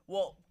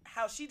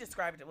how she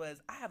described it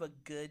was, I have a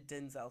good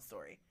Denzel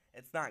story.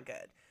 It's not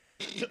good.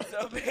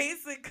 So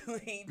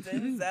basically,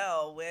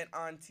 Denzel went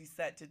on to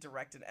set to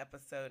direct an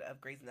episode of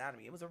Grey's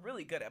Anatomy. It was a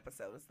really good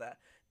episode. It was the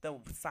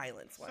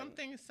silence one.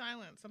 Something in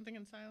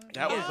silence.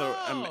 That was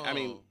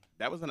Oh.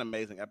 that was an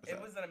amazing episode.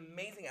 It was an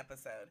amazing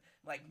episode.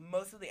 Like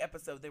most of the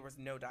episode, there was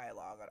no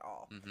dialogue at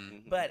all.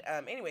 Mhm. But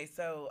anyway,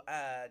 so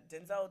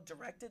Denzel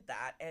directed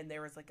that, and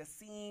there was like a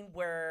scene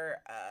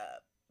where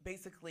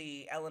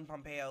basically Ellen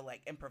Pompeo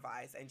like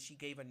improvised, and she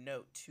gave a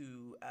note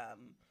to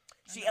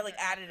she like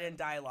added in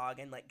dialogue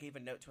and like gave a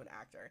note to an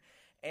actor,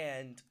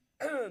 and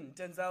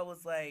Denzel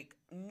was like,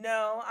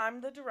 "No, I'm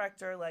the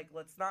director. Like,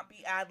 let's not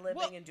be ad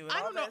libbing and doing all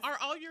I don't know. this." Are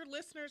all your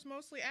listeners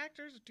mostly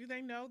actors? Do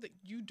they know that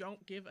you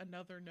don't give a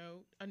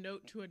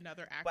note to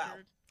another actor? Well,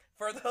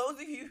 for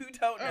those of you who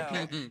don't know,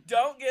 Okay.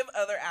 don't give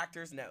other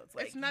actors notes.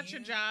 Like, it's not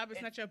your job.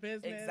 It's not your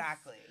business.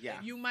 Exactly.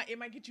 Yeah. It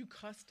might get you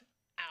cussed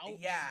out.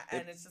 Yeah,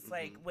 and it's just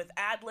like with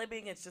ad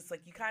libbing, it's just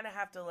like you kind of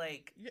have to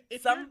like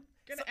If some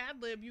you're gonna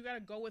ad lib, you gotta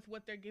go with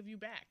what they give you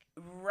back.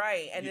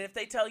 right, and You- if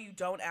they tell you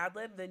don't ad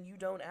lib, then you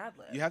don't ad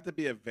lib. You have to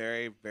be a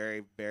very,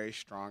 very, very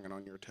strong and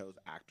on your toes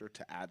actor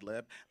to ad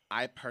lib.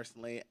 I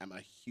personally am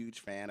a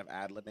huge fan of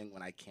ad libbing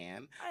when I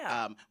can.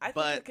 I but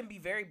think it can be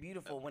very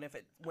beautiful when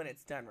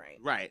it's done right.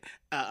 right.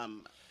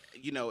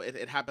 You know,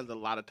 it happens a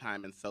lot of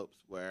time in soaps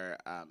where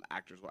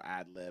actors will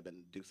ad lib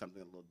and do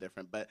something a little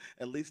different, but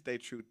at least stay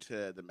true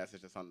to the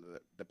message that's on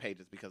the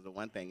pages, because the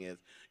one thing is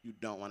you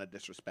don't want to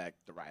disrespect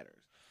the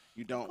writers.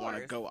 You don't want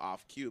to course. go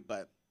off cue,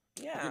 but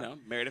Yeah. you know,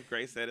 Meredith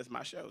Grey said it's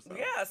my show. So.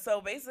 Yeah, so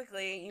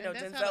basically, you know, And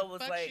that's how Denzel the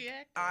was fuck like, she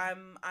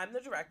acted. I'm the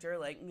director,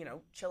 like, you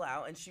know, chill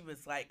out. And she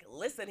was like,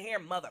 listen here,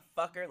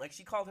 motherfucker. Like,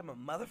 she called him a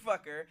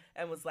motherfucker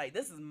and was like,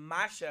 this is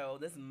my show.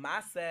 This is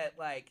my set.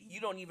 Like, you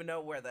don't even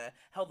know where the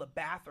hell the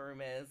bathroom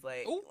is.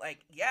 Like, Ooh.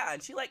 yeah.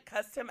 And she, like,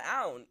 cussed him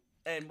out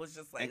and was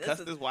just like, And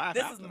cussed his wife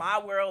this out, is though.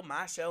 my world,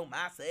 my show,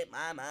 my set,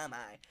 my.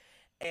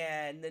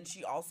 And then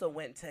she also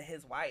went to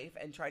his wife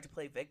and tried to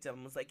play victim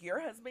and was like, your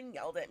husband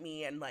yelled at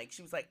me. And, like,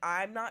 she was like,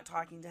 I'm not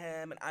talking to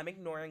him and I'm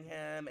ignoring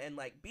him and,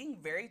 like, being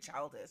very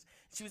childish.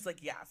 She was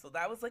like, yeah, so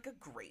that was, like, a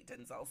great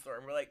Denzel story.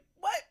 And we're like,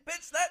 what?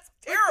 Bitch, that's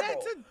But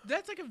terrible.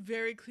 That's like a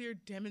very clear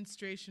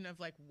demonstration of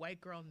like white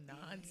girl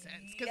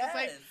nonsense. Because it's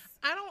like Yes.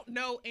 I don't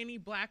know any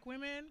black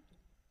women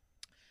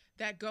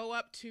that go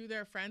up to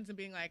their friends and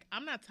being like,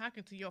 I'm not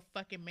talking to your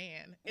fucking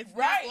man. It's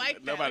Right. not like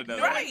that. Nobody does no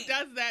that. one Right.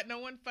 does that. No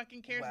one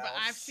fucking cares. Well, but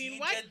I've she seen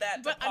white. did that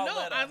to but I know.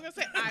 Pauletta. I was gonna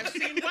say I've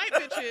seen white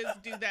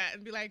bitches do that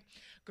and be like,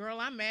 "Girl,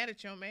 I'm mad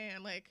at your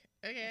man." Like,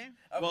 okay.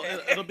 Well,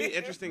 Okay. it'll be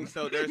interesting.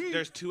 So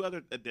there's two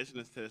other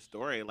additions to the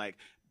story. Like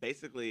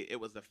basically it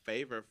was a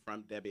favor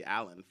from Debbie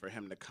Allen for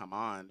him to come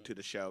on to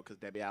the show, because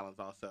Debbie Allen's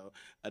also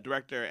a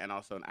director and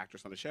also an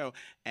actress on the show,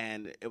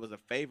 and it was a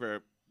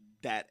favor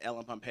that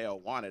Ellen Pompeo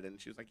wanted, and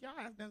she was like,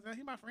 "Yeah,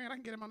 he's my friend. I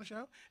can get him on the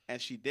show,"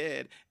 and she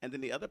did. And then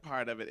the other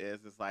part of it is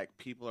like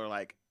people are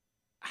like,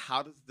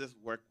 "How does this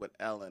work with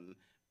Ellen?"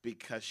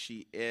 Because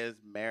she is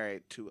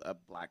married to a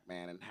black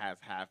man and has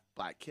half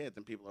black kids,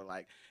 and people are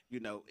like,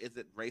 is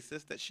it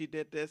racist that she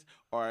did this,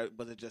 or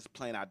was it just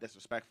plain out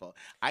disrespectful?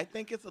 I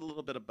think it's a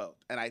little bit of both,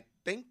 and I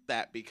think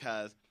that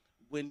because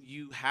when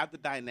you have the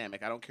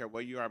dynamic, I don't care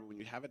where you are, but when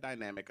you have a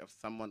dynamic of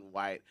someone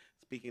white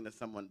speaking to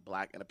someone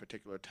black in a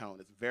particular tone,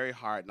 it's very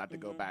hard not to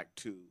go back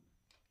to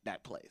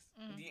that place.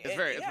 It's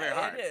very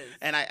hard. It is.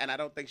 And I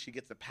don't think she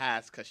gets a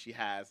pass because she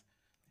has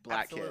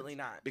black Absolutely kids.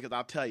 not. Because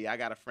I'll tell you, I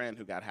got a friend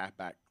who got half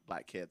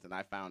black kids, and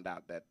I found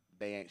out that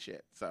they ain't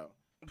shit. So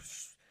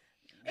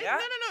Yeah.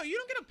 No. You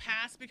don't get a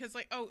pass because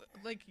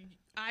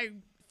I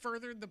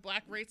furthered the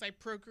black race. I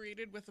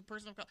procreated with a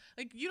person of color.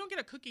 You don't get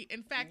a cookie.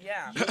 In fact,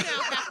 Yeah. you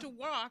now have to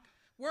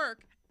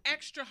work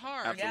extra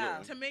hard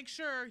Absolutely. to make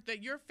sure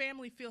that your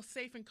family feels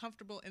safe and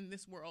comfortable in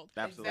this world.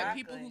 Absolutely. That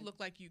people Exactly. who look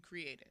like you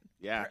created.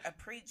 yeah.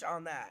 Preach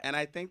on that. And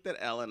I think that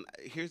Ellen,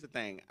 here's the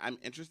thing. I'm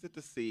interested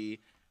to see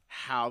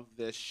how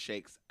this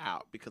shakes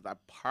out, because a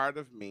part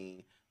of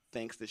me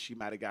thinks that she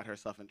might have got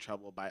herself in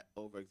trouble by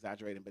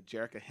over-exaggerating. But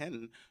Jerrica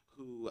Hinton,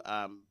 who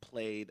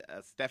played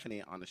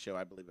Stephanie on the show,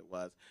 I believe it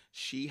was,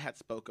 she had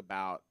spoke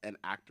about an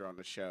actor on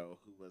the show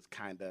who was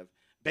kind of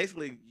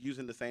basically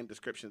using the same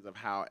descriptions of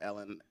how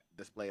Ellen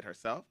displayed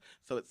herself.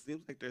 So it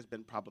seems like there's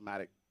been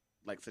problematic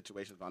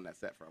situations on that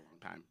set for a long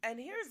time. And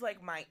here's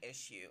my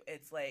issue.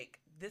 It's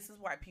this is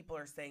why people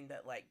are saying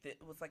that it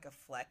was a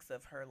flex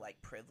of her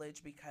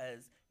privilege,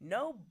 because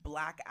no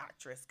black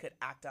actress could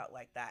act out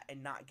like that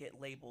and not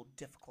get labeled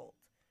difficult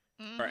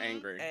Or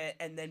angry.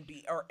 and then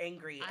be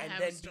angry I and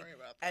have then a story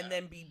about that. and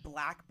then be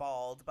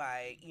blackballed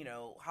by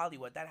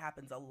Hollywood. That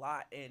happens a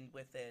lot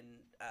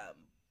within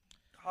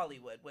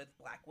Hollywood with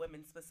black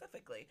women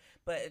specifically.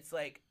 But it's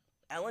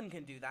Ellen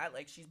can do that.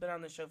 She's been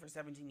on the show for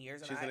 17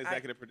 years. And She's an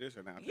executive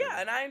producer now. Too.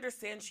 Yeah, and I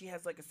understand she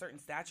has a certain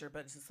stature, but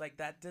it's just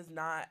that does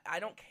not. I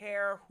don't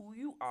care who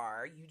you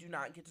are. You do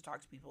not get to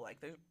talk to people like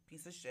they're a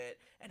piece of shit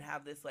and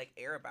have this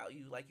air about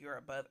you, like you're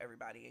above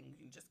everybody and you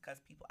can just cuss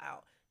people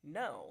out.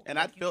 No, And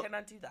you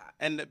cannot do that.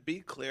 And to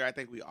be clear, I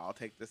think we all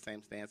take the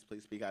same stance.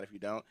 Please speak out if you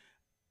don't.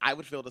 I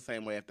would feel the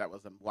same way if that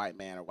was a white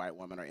man or white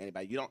woman or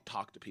anybody. You don't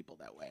talk to people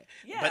that way.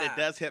 Yeah. But it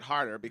does hit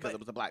harder because But- it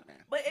was a black man.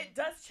 But it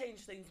does change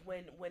things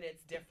when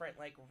it's different,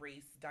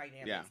 race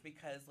dynamics. Yeah.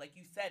 Because, like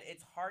you said,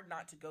 it's hard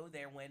not to go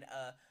there when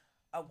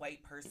a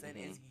white person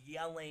is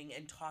yelling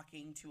and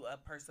talking to a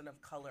person of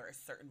color a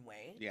certain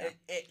way. Yeah.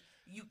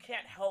 You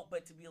can't help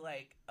but to be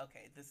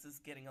okay, this is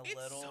getting a It's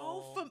little.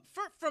 so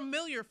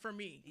familiar for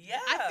me. Yeah.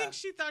 I think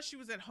she thought she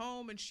was at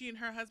home and she and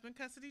her husband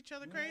cussed at each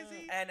other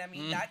crazy. And I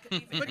mean, that could be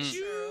very But true.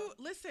 you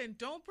listen,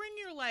 don't bring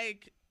your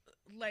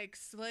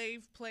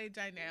slave play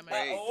dynamic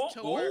Wait.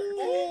 to work.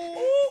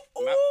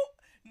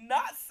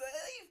 Not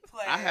slave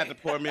play. I had to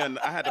pour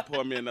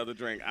me another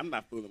drink. I'm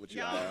not fooling with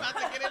you. Y'all Ira.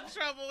 about to get in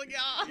trouble,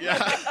 y'all. Yeah.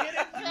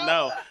 Get in trouble.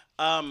 No.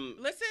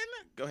 Listen,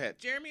 Go ahead.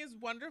 Jeremy is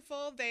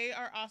wonderful. They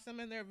are awesome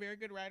and they're a very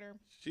good writer.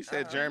 She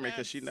said Jeremy because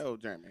That's- she knows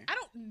Jeremy. I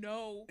don't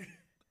know.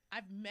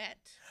 I've met.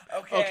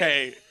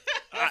 Okay.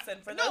 Listen,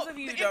 for those of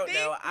you who if don't they-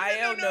 know, no,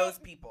 Io no. knows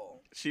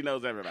people. She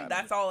knows everybody.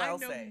 That's all I I'll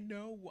know say.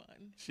 no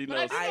one. She But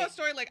I knows. do know a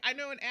story. I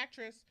know an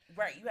actress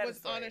Right, you had was a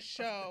story. on a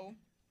show.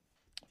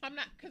 I'm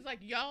not, because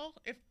y'all,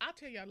 I'll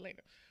tell y'all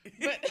later.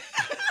 But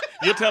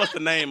You'll tell us the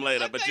name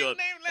later, I'll but tell you you'll. the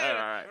name later. All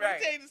right. Right. I'll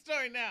tell you the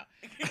story now.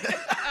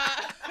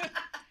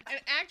 An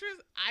actress,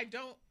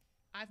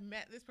 I've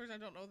met this person, I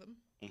don't know them.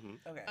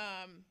 Mm-hmm. Okay.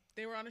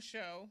 They were on a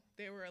show.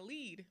 They were a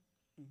lead.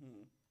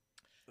 Mm-hmm.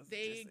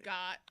 They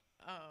got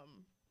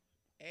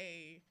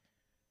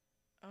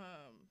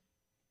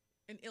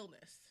an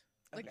illness.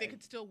 They Okay.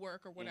 could still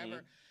work or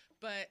whatever,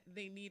 but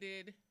they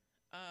needed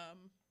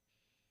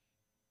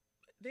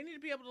to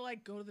be able to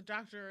go to the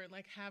doctor and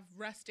have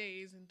rest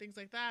days and things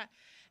like that.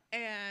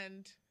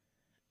 And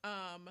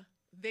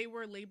they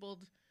were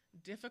labeled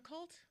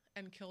difficult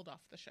and killed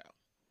off the show.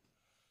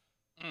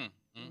 I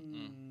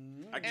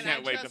And can't I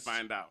wait to just-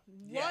 find out.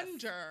 Yes.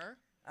 Wonder.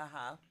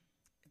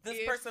 This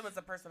if- person was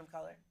a person of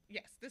color.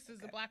 Yes, this is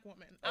a black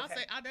woman.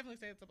 Okay. I'll definitely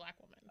say it's a black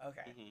woman.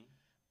 Okay.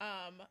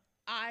 Mm-hmm.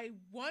 I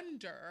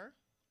wonder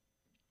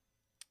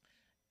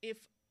if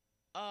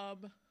a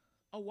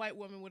white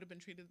woman would have been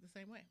treated the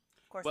same way.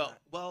 Of course not.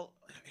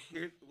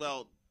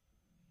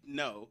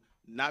 No,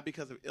 not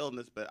because of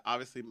illness, but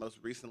obviously most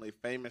recently,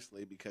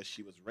 famously, because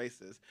she was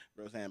racist.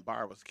 Roseanne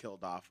Barr was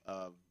killed off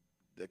of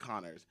the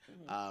Connors,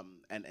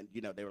 and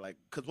they were like,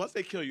 because once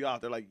they kill you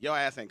off, they're like, your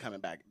ass ain't coming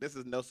back. This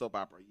is no soap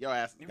opera. Your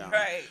ass is gone.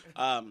 Right.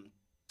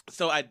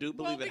 So I do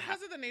believe Well, it.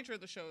 because of the nature of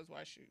the show is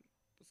why she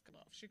was cut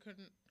off. She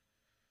couldn't.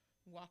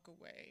 walk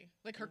away.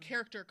 Like her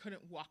character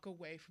couldn't walk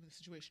away from the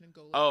situation and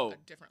go live Oh. a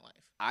different life.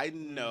 I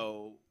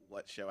know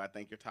what show I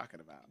think you're talking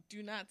about.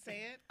 Do not say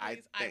it, I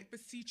please. I think-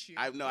 beseech you.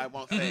 I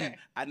won't say it. Okay.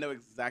 I know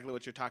exactly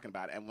what you're talking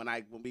about. And when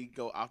we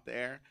go off the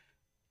air,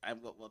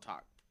 we'll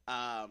talk.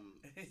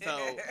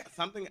 So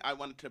something I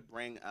wanted to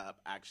bring up,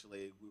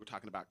 actually, we were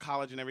talking about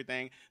college and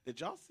everything. Did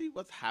y'all see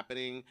what's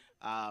happening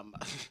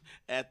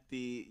at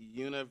the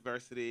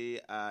university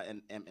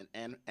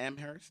in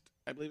Amherst,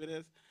 I believe it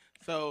is?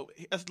 So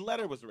a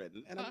letter was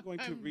written, and I'm going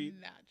to read.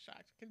 Not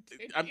shocked.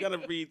 Continue. I'm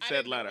going to read I said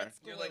didn't know letter. what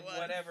school You're like, it was,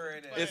 whatever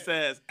it but- It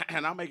says,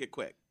 and I'll make it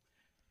quick.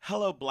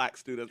 Hello, Black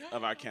students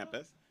of our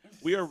campus.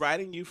 We are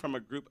writing you from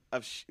a group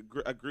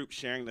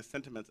sharing the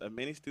sentiments of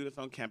many students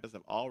on campus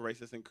of all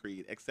races and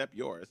creed, except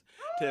yours,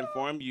 to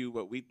inform you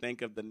what we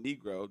think of the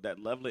Negro, that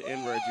lovely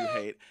N-word you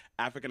hate,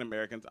 African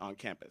Americans on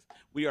campus.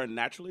 We are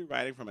naturally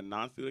writing from a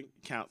non-student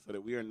account so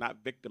that we are not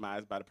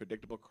victimized by the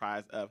predictable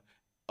cries of,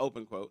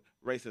 open quote,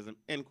 racism,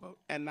 end quote,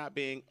 and not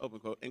being, open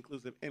quote,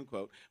 inclusive, end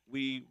quote.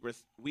 We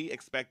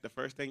expect the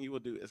first thing you will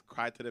do is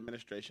cry to the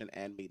administration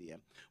and media.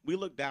 We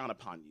look down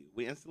upon you.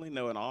 We instantly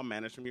know in all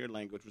manners from your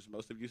language, which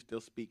most of you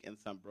still speak in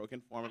some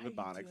broken form of I used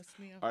to Ebonics, listen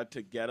to you. or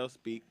to ghetto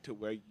speak to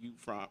where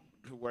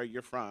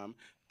you're from,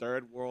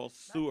 third world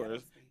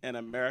sewers in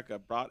America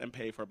brought and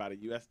paid for by the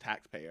U.S.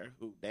 taxpayer,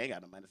 who they ain't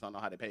got no money, so I don't know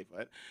how they pay for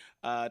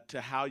it,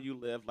 to how you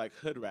live like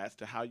hood rats,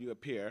 to how you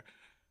appear.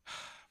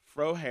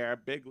 Fro hair,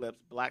 big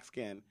lips, black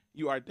skin,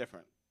 you are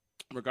different.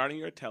 Regarding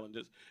your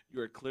intelligence, you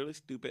are clearly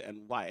stupid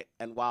and white,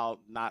 and while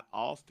not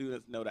all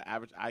students know the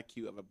average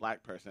IQ of a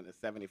black person is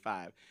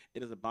 75,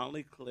 it is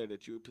abundantly clear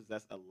that you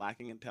possess a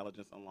lacking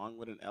intelligence along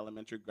with an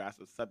elementary grasp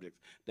of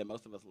subjects that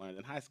most of us learned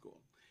in high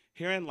school.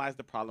 Herein lies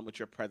the problem with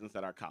your presence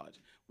at our college.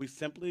 You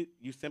simply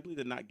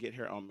did not get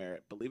here on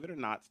merit. Believe it or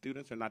not,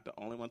 students are not the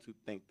only ones who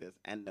think this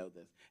and know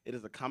this. It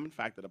is a common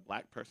fact that a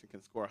black person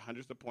can score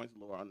hundreds of points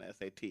lower on the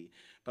SAT,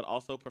 but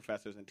also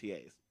professors and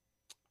TAs.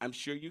 I'm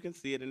sure you can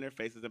see it in their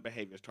faces and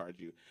behaviors towards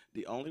you.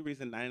 The only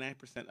reason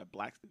 99% of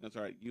black students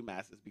are at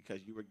UMass is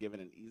because you were given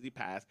an easy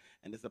pass,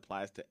 and this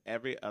applies to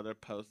every other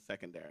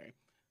post-secondary.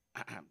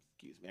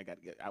 Excuse me,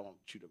 I want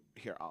you to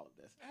hear all of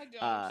this. I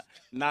don't.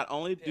 Not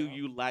only do Yeah.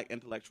 you lack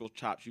intellectual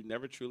chops, you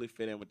never truly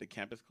fit in with the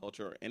campus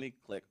culture or any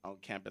clique on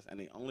campus, and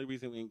the only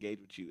reason we engage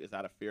with you is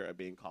out of fear of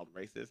being called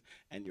racist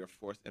and your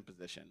forced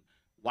imposition.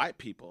 White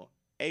people,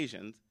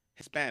 Asians,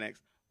 Hispanics,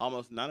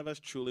 almost none of us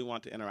truly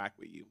want to interact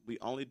with you. We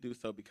only do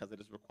so because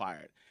it is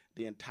required.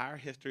 The entire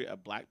history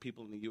of black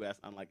people in the U.S.,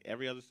 unlike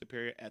every other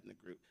superior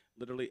ethnic group,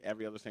 literally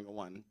every other single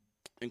one,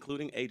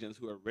 including Asians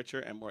who are richer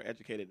and more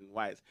educated than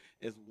whites,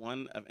 is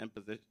one of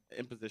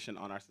imposition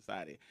on our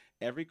society.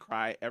 Every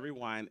cry, every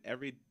whine,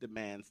 every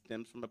demand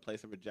stems from a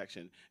place of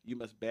rejection. You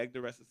must beg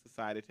the rest of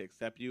society to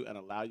accept you and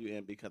allow you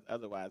in, because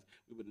otherwise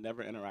we would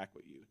never interact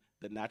with you.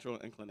 The natural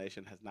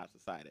inclination has not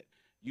subsided.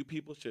 You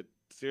people should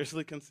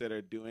seriously consider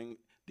doing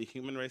the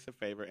human race a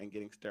favor and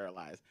getting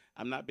sterilized.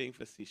 I'm not being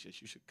facetious.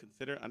 You should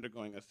consider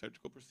undergoing a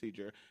surgical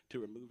procedure to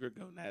remove your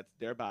gonads,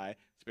 thereby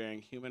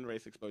sparing human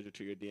race exposure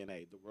to your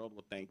DNA. The world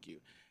will thank you.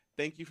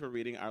 Thank you for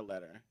reading our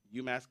letter.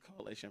 UMass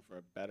Coalition for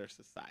a Better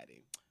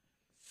Society.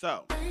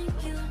 So,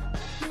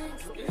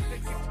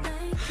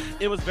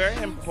 it was very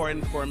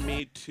important for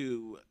me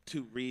to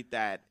read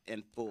that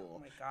in full. Oh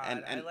my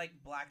god! And I like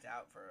blacked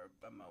out for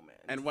a moment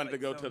and just, wanted to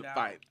like, go to zoned the out.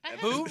 fight.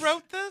 Who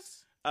wrote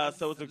this?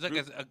 So it's a It's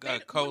like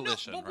group. a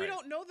coalition, well, right? we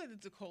don't know that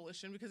it's a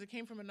coalition because it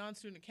came from a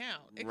non-student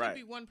account. It Right. could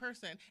be one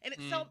person, and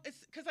it's Mm. it's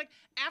because like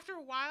after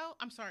a while,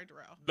 I'm sorry,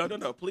 Darrell.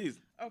 No, please.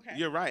 Okay.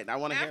 You're right. I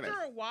want to hear this.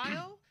 After a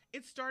while,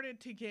 it started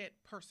to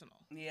get personal.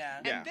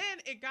 Yeah. Yeah. And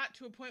then it got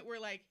to a point where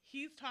like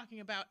he's talking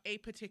about a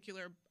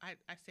particular I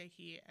say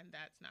he, and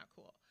that's not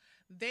cool.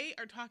 They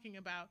are talking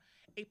about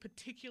a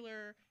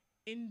particular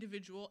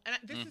individual, and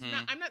this is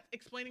not, I'm not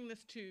explaining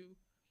this to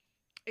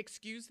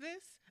excuse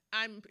this.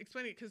 I'm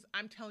explaining it because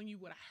I'm telling you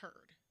what I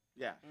heard.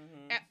 Yeah.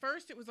 Mhm. At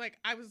first, it was like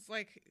I was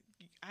like,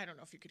 I don't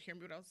know if you could hear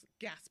me, but I was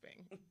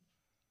gasping.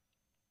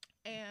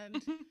 And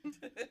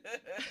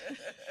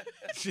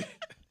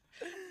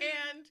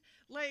and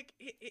like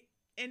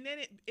and then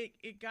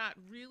it got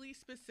really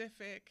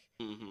specific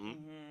Mm-hmm.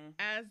 Mhm.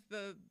 as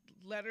the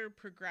letter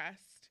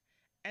progressed,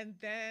 and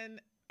then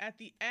at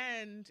the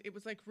end it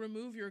was like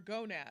remove your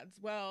gonads.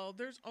 Well,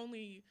 there's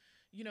only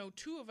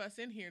 2 of us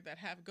in here that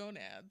have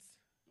gonads,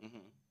 Mm-hmm.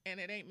 and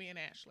it ain't me and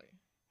Ashley.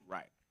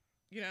 Right.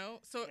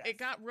 So Yes. it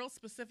got real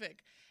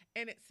specific,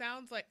 and it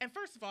sounds like, and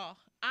first of all,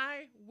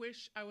 I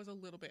wish I was a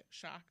little bit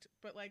shocked,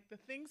 but like the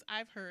things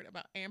I've heard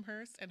about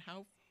Amherst and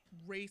how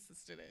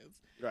racist it is,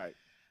 Right.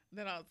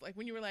 that I was like,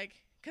 when you were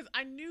like, because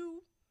I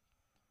knew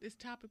this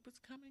topic was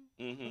coming.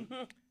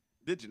 Mm-hmm.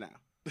 Did you now?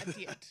 I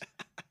did.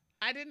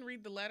 I didn't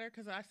read the letter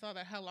because I saw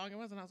that how long it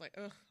was, and I was like,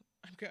 ugh,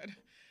 I'm good.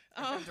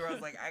 And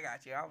Darrell's like, I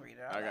got you. I'll read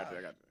it. out I got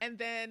loud." you. And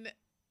then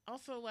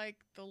also like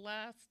the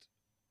last,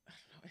 I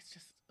don't know, it's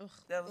just, ugh.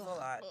 That was a ugh,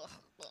 lot. ugh,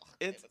 ugh.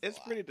 It was a It's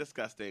lot. pretty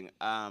disgusting.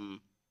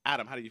 Adam,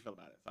 how do you feel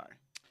about it? Sorry.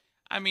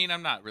 I mean,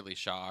 I'm not really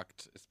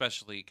shocked,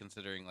 especially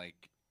considering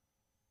like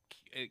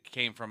it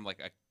came from like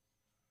a.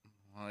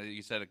 Well,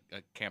 you said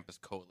a campus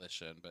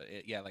coalition, but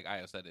like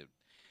Io said,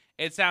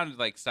 it sounded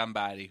like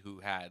somebody who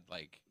had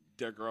like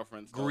Their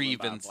girlfriends stolen by a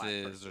black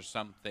grievances person. or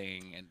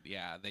something, and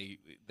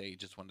they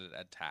just wanted to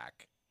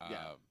attack.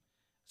 Yeah.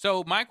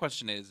 So my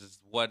question is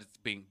what is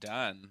being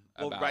done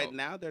Well, about? right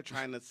now they're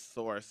trying to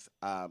source.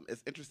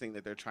 It's interesting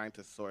that they're trying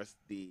to source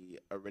the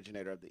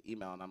originator of the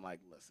email, and I'm like,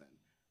 listen,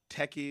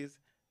 techies,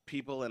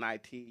 people in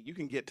IT, you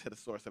can get to the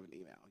source of an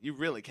email. You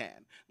really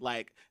can.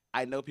 Like,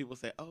 I know people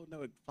say, oh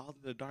no, it falls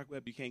into the dark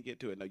web, you can't get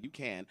to it. No, you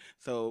can.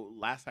 So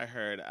last I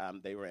heard,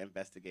 they were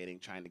investigating,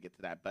 trying to get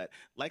to that. But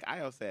like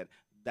Io said,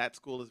 that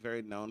school is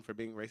very known for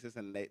being racist,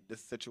 and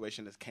this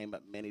situation has came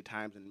up many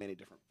times in many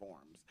different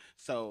forms.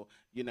 So,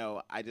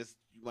 I just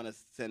want to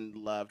send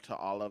love to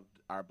all of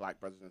our Black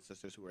brothers and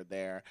sisters who are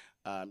there.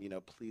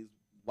 Please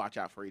watch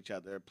out for each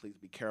other. Please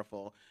be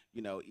careful.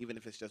 Even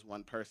if it's just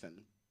one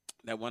person,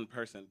 that one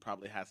person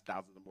probably has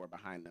thousands of more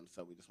behind them.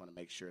 So we just want to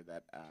make sure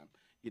that,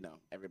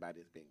 everybody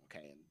is being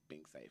okay and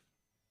being safe.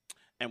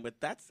 And with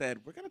that said,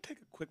 we're going to take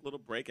a quick little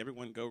break.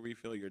 Everyone go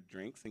refill your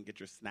drinks and get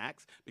your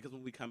snacks, because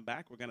when we come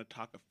back, we're going to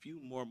talk a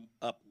few more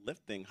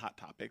uplifting hot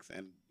topics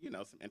and,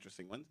 some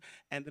interesting ones.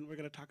 And then we're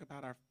going to talk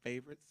about our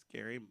favorite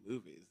scary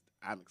movies.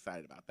 I'm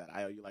excited about that.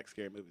 Io, you like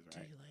scary movies,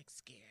 right? Do you like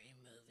scary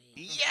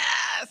movies?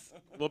 Yes!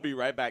 We'll be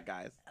right back,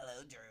 guys.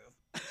 Hello,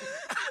 Drew.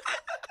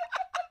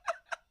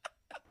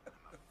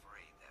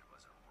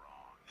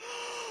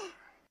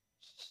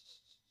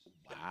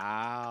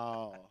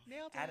 Wow.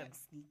 Nailed it. Adam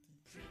Sneaky.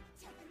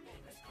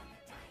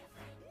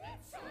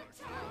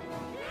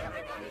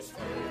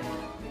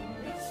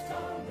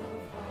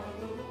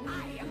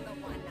 I am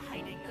the one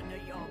hiding under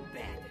your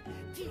bed,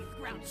 teeth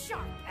ground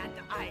sharp and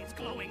eyes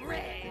glowing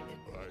red.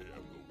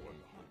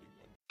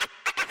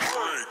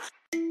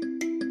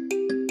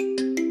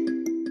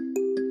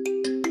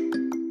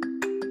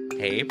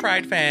 Hey,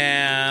 Pride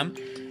fam.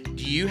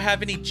 Do you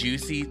have any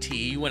juicy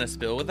tea you want to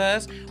spill with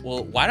us?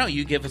 Well, why don't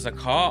you give us a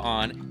call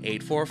on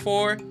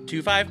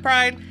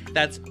 844-25-PRIDE?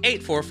 That's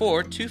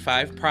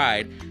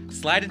 844-25-PRIDE.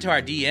 Slide into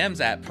our DMs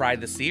at Pride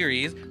the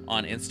Series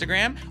on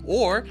Instagram,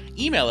 or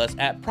email us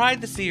at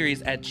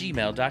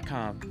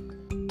pridetheseries@gmail.com.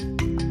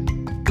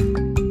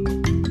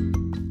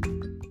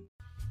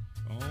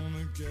 On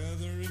a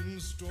gathering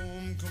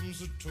storm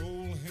comes a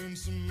tall,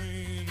 handsome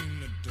man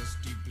in a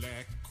dusty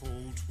black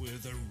coat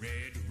with a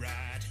red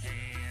right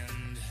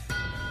hand.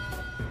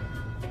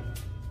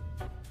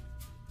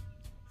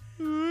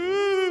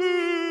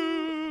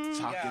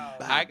 Talking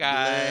about Hi,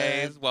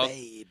 guys. blood,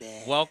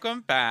 baby.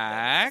 Welcome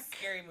back.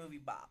 Scary movie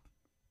bop.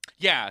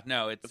 Yeah,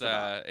 no, it's It's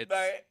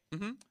Right.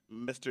 mhm.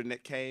 Mr.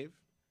 Nick Cave,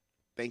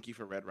 thank you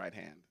for Red Right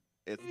Hand.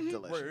 It's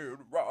delicious.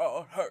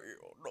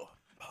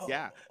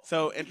 Yeah.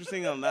 So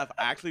interesting enough,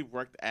 I actually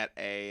worked at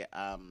a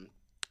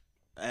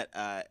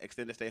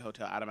extended stay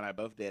hotel. Adam and I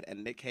both did,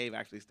 and Nick Cave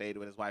actually stayed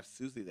with his wife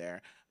Susie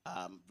there,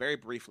 very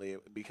briefly,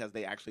 because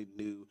they actually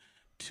knew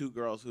two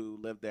girls who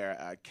lived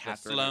there,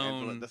 Catherine and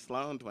Angela, the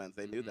Sloan twins.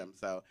 They knew them,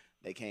 so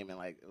they came in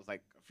it was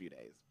like a few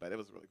days, but it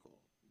was really cool.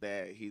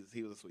 He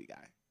was a sweet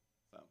guy.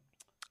 So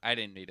I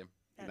didn't need him.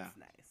 That's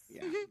nice.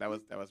 yeah, that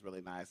was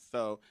really nice.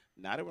 So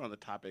now that we're on the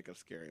topic of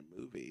scary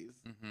movies,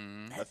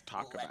 Mm-hmm. let's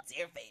talk about. What's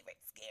your favorite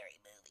scary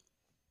movie?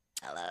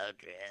 Hello,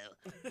 Drew.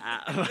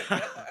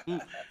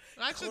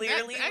 Actually,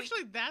 Clearly,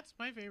 that's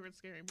my favorite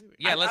scary movie.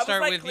 Yeah, let's I was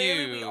start like, with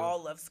clearly you. We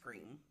all love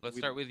Scream. Let's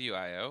start with you,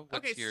 Io.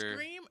 What's Okay, your...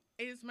 Scream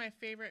is my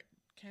favorite.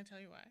 Can I tell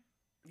you why?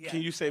 Yeah.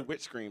 Can you say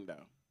which Scream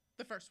though?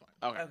 The first one.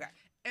 Okay.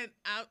 And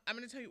I'm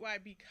going to tell you why,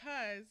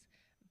 because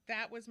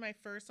that was my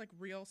first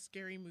real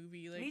scary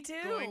movie. Like Me too.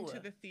 Going to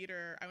the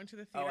theater. I went to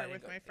the Oh, I theater didn't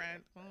with go to my the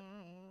friend.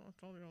 Oh, I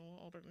told you I'm a little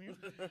older than you.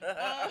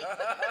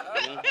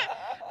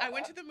 I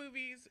went to the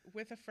movies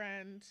with a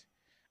friend.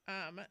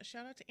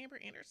 Shout out to Amber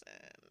Anderson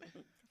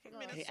from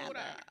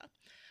Minnesota.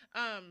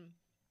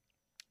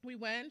 We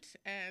went,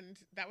 and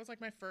that was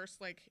my first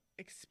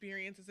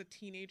experience as a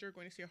teenager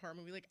going to see a horror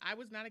movie. I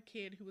was not a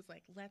kid who was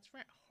like, let's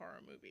rent horror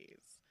movies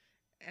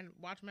and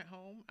watch them at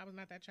home. I was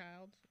not that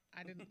child.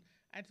 I didn't.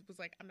 I just was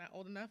like, I'm not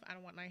old enough. I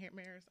don't want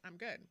nightmares. I'm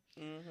good.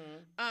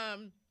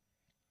 Mm-hmm.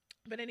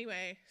 But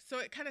anyway, so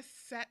it kind of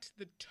set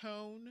the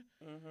tone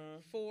Mm-hmm.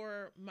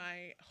 for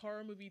my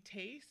horror movie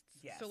tastes.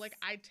 Yes. So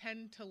I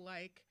tend to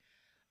like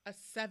a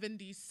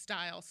 70s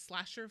style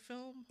slasher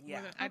film.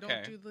 Yeah. I don't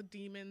Okay. do the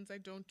demons. I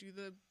don't do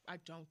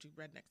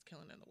rednecks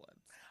killing in the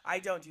woods. I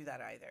don't do that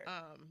either.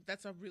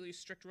 That's a really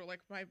strict rule.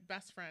 My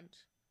best friend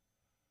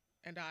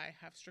and I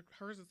have strict.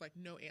 Hers is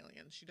no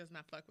aliens. She does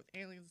not fuck with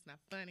aliens. It's not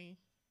funny.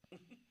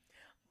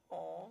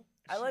 Oh,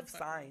 I love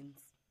Signs.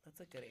 That's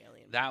a good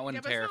alien. That one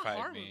Yeah, but it's not a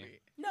terrified horror me. movie.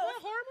 No, It's not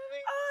a horror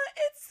movie.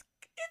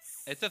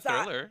 It's a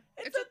thriller.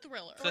 It's a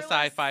thriller. It's a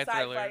sci-fi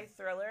thriller. Sci-fi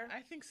thriller.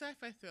 I think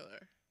sci-fi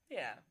thriller.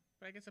 Yeah.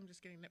 But I guess I'm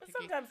just getting But nitpicky.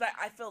 sometimes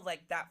I feel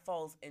like that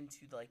falls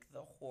into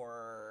the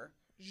horror,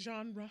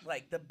 Genre.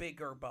 the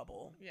bigger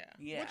bubble. Yeah.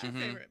 Yeah. What's your Mhm.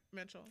 favorite,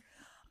 Mitchell?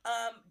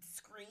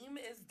 Scream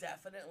is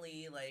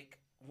definitely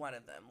one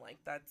of them.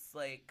 That's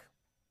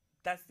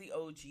the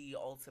OG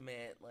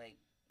ultimate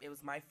it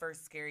was my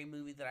first scary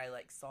movie that I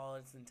like saw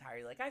in its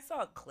entirety. Like I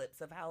saw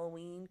clips of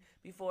Halloween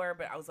before,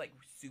 but I was like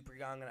super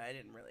young and I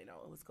didn't really know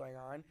what was going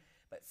on.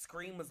 But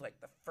Scream was like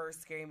the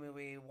first scary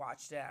movie.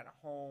 Watched it at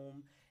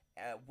home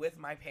with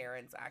my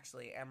parents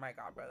actually and my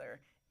godbrother,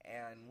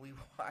 and we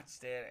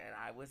watched it and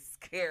I was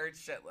scared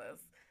shitless.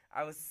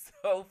 I was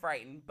so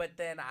frightened. But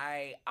then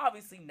I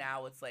obviously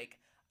now it's like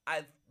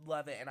I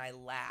love it and I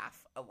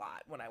laugh a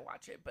lot when I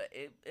watch it. But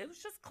it was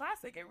just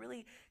classic. It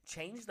really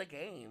changed the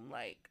game.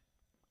 Like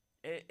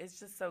it's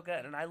just so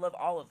good, and I love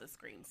all of the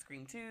Screams.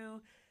 Scream 2.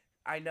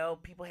 I know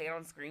people hate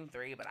on Scream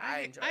 3, but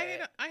I enjoy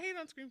it. I hate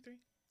on Scream 3.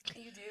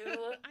 You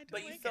do, I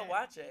but you like still it.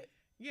 watch it.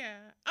 Yeah.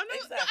 Oh no,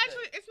 Exactly. no,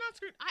 actually, it's not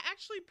Scream. I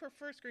actually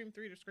prefer Scream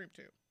 3 to Scream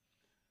 2.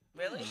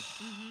 Really?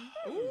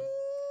 Ooh,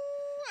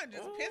 I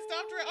just pissed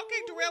off Darrell.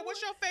 Okay, Darrell,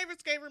 what's your favorite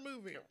scary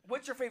movie?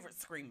 What's your favorite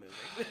Scream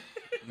movie?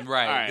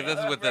 Right. All right. This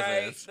is what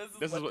Right. this is.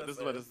 This is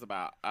what this is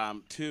about.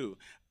 Two,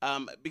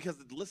 because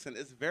listen,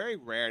 it's very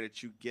rare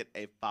that you get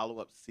a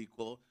follow-up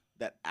sequel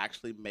that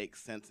actually makes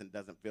sense and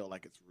doesn't feel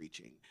like it's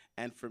reaching.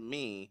 And for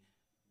me,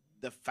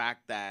 the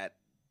fact that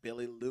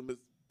Billy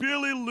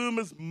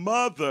Loomis'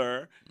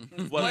 mother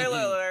Spoiler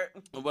alert.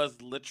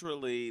 was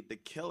literally the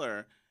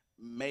killer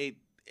made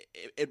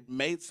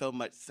so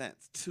much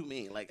sense to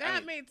me. Like That I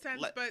mean, made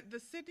sense, like- but the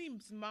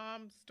Sydney's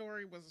mom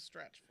story was a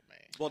stretch for me.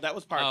 well, that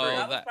was part Oh, three.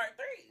 That was that- part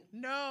 3.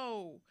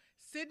 No,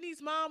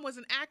 Sydney's mom was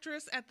an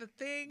actress at the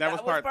thing. That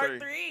was part three.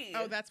 3.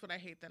 Oh, that's what I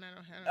hate. Then I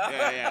don't have.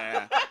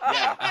 Yeah.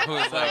 I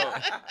was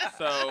like,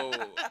 So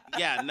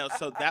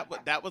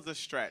that was a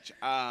stretch.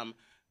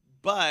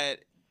 But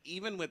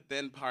even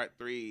within part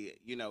 3,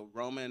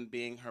 Roman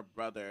being her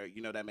brother,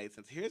 that made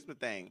sense. Here's the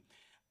thing.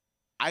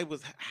 I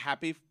was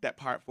happy that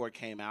part 4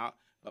 came out,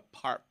 but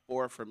part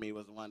 4 for me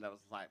was the one that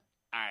was like,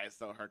 all right,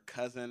 so her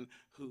cousin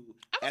who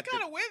I was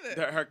kind of with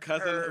it. her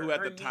cousin who at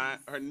Her the time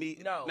niece. her niece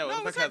No. it was No,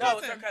 her it's her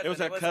cousin. cousin. It was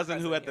her cousin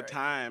who at the you're right.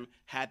 time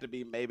had to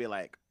be maybe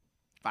like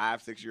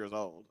 5-6 years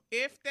old.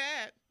 If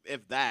that.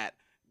 If that,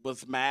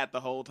 was mad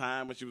the whole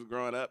time when she was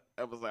growing up.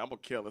 I was like, I'm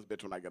gonna kill this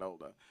bitch when I get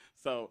older.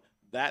 So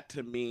that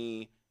to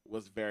me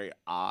was very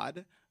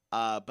odd.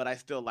 But I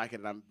still like it,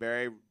 and I'm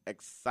very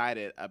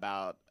excited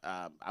about,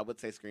 I would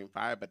say Scream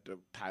 5, but the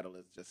title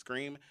is just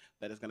Scream,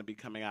 that is going to be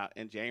coming out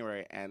in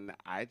January. And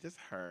I just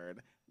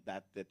heard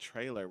that the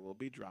trailer will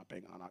be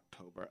dropping on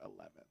October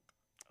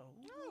 11th.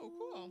 Oh,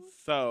 cool.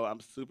 So I'm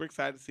super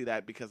excited to see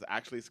that because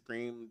actually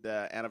Scream,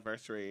 the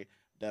anniversary,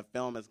 the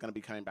film is going to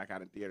be coming back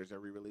out in theaters. They're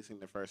re-releasing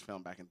the first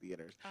film back in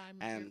theaters. I'm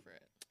And- here for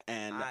it.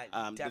 And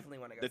I definitely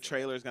want to go. the see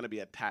trailer is going to be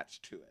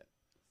attached to it.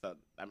 So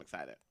I'm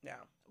excited. it. Yeah.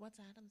 What's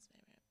Adam's favorite?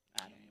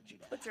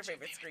 What's your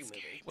favorite Scream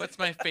movie? What's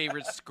my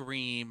favorite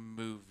Scream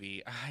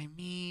movie? I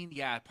mean,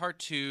 yeah, part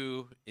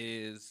 2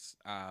 is,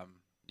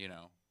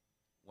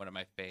 one of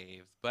my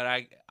faves. But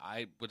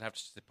I would have to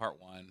say part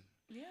 1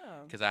 Yeah.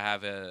 because I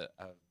have a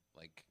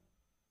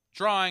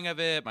drawing of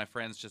it. My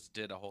friends just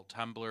did a whole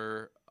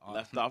Tumblr on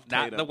Left off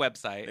not Tatum. the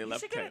website. They You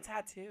left should get a Tatum.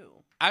 tattoo.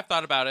 I've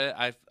thought about it.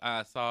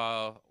 I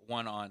saw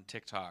one on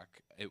TikTok.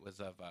 It was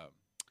of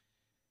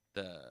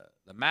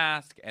the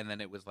mask, and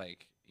then it was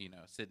like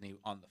Sydney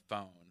on the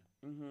phone,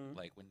 Mm-hmm.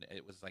 like when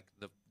it was like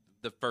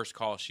the first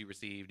call she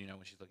received, when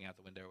she's looking out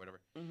the window or whatever.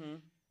 Mm-hmm.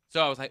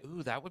 So I was like,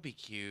 ooh, that would be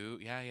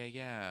cute.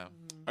 Yeah.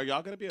 Are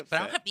y'all going to be But I upset?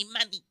 don't have any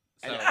money.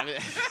 So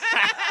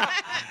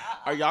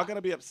Are y'all going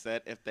to be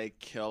upset if they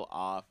kill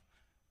off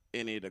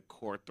any of the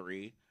core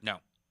 3? no,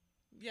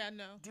 Yeah,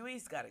 no.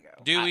 Dewey's got to go.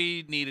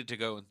 Dewey needed to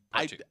go in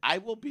part 2. I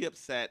will be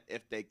upset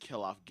if they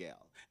kill off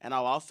Gail. And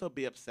I'll also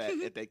be upset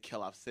if they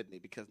kill off Sydney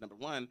because, number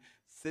one,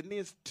 Sydney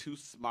is too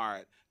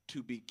smart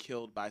to be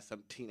killed by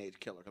some teenage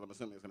killer because I'm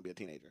assuming it's going to be a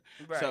teenager.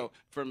 Right. So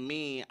for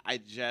me,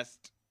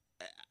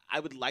 I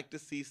would like to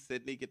see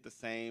Sydney get the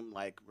same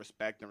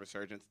respect and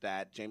resurgence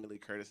that Jamie Lee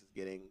Curtis is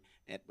getting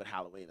with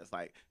Halloween. It's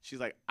like she's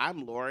like,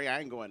 I'm Laurie, I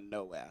ain't going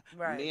nowhere.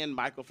 Right. Me and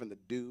Michael finna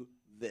do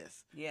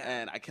this. Yeah.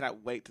 And I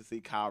cannot wait to see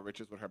Kyle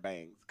Richards with her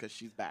bangs because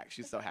she's back.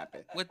 She's so happy.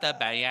 With the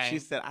bang. She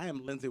said, I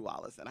am Lindsay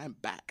Wallace and I'm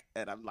back.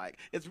 And I'm like,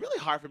 it's really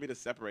hard for me to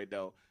separate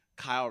though.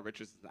 Kyle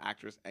Richards as an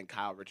actress and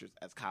Kyle Richards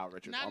as Kyle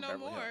Richards Not on no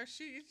Beverly more.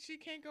 Hills. She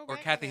can't go Or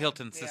back. Kathy to that.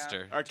 Hilton's Yeah.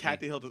 sister. Or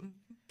Kathy Hilton.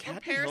 Or Kathy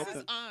Paris's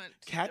Hilton. aunt.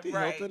 Kathy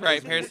Right. Hilton. Right,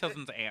 is Paris weird.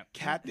 Hilton's aunt.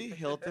 Kathy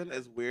Hilton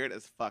is weird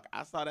as fuck.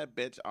 I saw that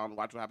bitch on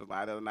Watch What Happens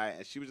Live the other night,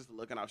 and she was just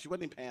looking off. She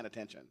wasn't even paying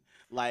attention.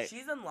 Like,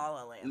 She's in La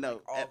La Land.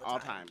 no, all at the all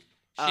time.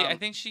 time. I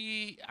think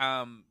she,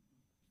 I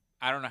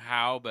don't know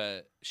how,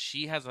 but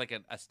she has like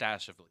a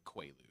stash of like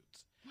Quaaludes.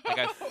 Like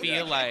I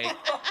feel like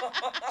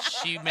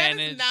she That is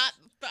managed. not.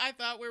 I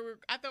thought we were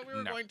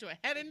No. going to a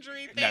head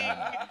injury No, thing.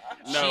 no,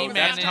 no. No, She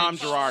that's Tom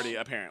managed- Girardi,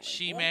 apparently.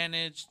 She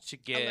managed to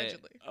get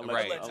Allegedly.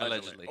 right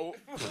Allegedly. allegedly. Oh.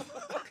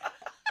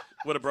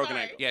 With a broken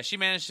Sorry. ankle. Yeah, she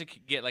managed to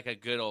get like a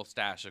good old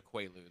stash of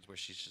Quaaludes where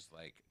she's just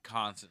like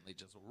constantly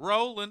just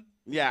rolling.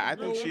 Yeah, I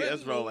think she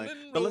is rolling.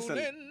 rolling, But listen,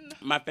 rolling.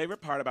 my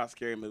favorite part about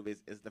scary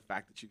movies is the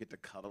fact that you get to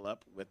cuddle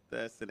up with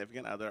the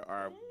significant other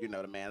or,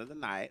 the man of the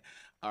night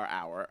or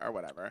hour or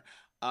whatever.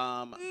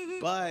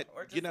 But,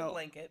 Or just a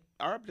blanket.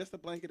 or just a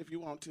blanket if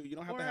you want to. You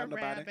don't have Or to have a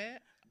nobody.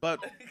 rabbit. But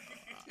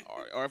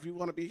or if you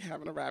want to be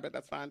having a rabbit,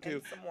 that's fine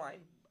too. And some wine.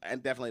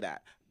 And definitely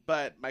that.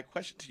 But my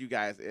question to you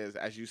guys is,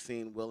 as you've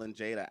seen, Will and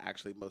Jada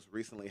actually most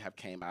recently have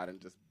came out and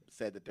just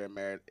said that their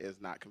marriage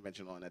is not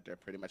conventional and that they're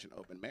pretty much an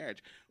open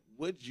marriage.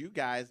 Would you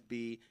guys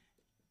be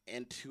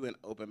into an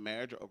open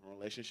marriage or open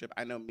relationship?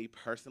 I know me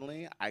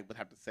personally, I would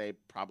have to say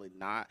probably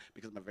not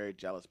because I'm a very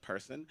jealous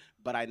person.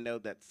 But I know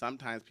that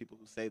sometimes people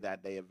who say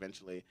that, they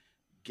eventually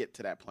get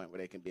to that point where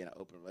they can be in an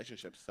open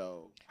relationship.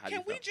 So how do you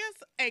Can we feel?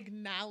 just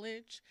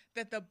acknowledge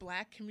that the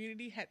black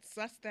community had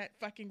sussed that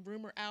fucking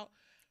rumor out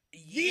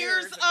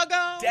years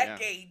ago?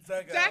 Decades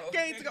ago.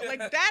 Decades ago. Like,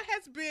 that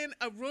has been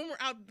a rumor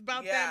out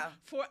about Yeah. them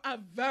for a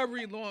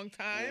very long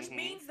time. Which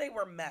means they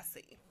were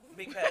messy.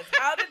 Because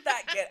how did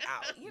that get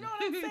out? You know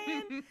what I'm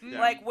saying? Yeah.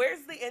 Like,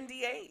 where's the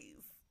NDAs?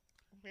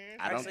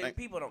 I don't Actually, think-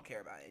 people don't care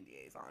about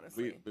NDAs,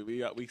 honestly.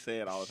 we say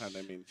it all the time.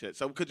 They mean shit.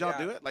 So could y'all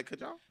Yeah. do it? Like, could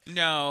y'all?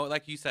 No,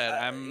 like you said,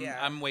 yeah.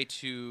 I'm way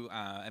too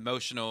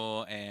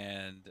emotional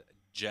and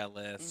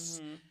jealous.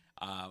 Mhm.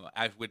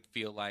 I would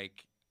feel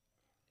like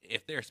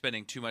if they're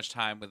spending too much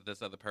time with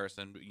this other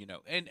person, you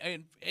know,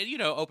 and you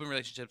know, open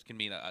relationships can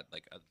mean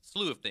like a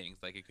slew of things.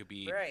 Like it could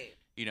be, Right.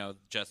 you know,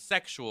 just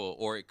sexual,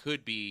 or it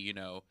could be, you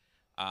know,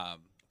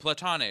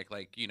 platonic.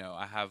 Like, you know,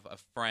 I have a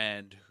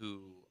friend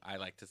who I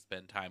like to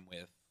spend time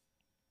with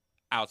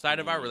outside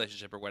of our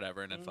relationship or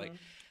whatever, and it's like,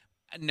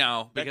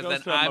 no, That because goes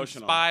then to I'm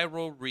emotional.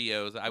 spiral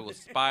Rios. I will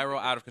spiral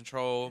out of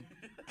control.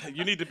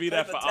 You need to be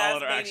that The for all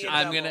other Tasmanian actions.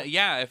 I'm devil.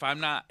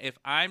 gonna if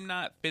I'm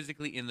not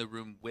physically in the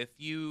room with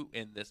you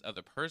and this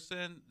other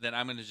person, then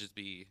I'm gonna just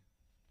be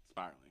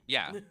Spiraling.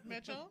 yeah.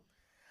 Mitchell?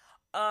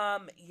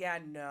 Yeah,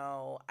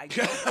 no. I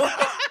don't.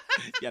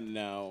 Yeah,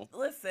 no.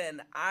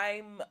 Listen,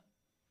 I'm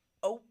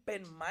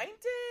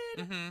open-minded.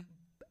 Mm-hmm.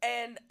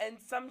 And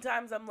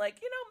sometimes I'm like,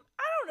 you know,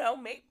 I don't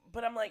know, maybe,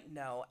 but I'm like,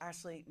 no,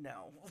 Ashley,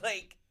 no.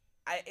 Like,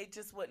 it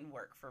just wouldn't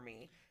work for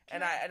me.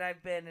 And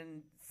I've been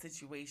in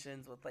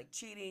situations with like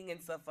cheating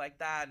and stuff like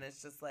that, and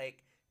it's just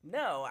like,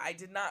 no, I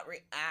did not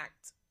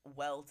react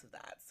well to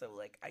that. So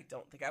like, I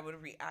don't think I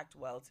would react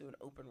well to an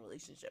open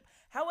relationship.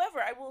 However,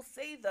 I will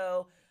say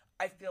though,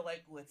 I feel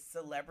like with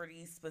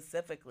celebrities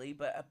specifically,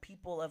 but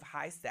people of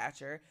high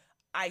stature,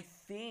 I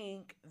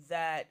think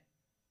that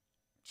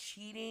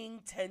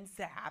cheating tends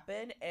to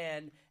happen,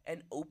 and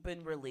an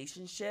open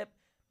relationship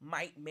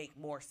might make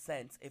more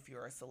sense if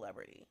you're a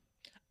celebrity.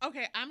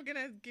 Okay, I'm going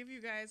to give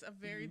you guys a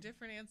very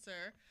different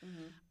answer.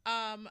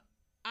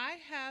 I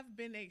have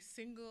been a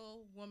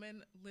single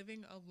woman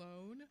living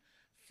alone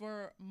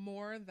for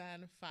more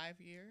than 5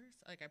 years.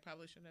 Like, I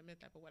probably shouldn't admit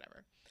that, but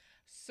whatever.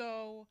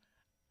 So,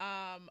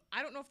 I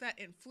don't know if that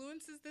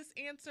influences this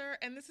answer.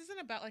 And this isn't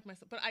about, like,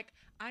 myself, but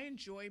I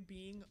enjoy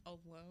being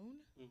alone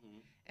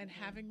and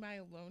having my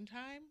alone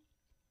time.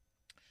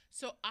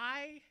 So,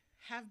 I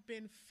have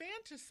been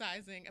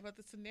fantasizing about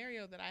the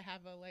scenario that I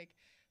have a, like,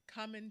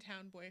 come in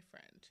town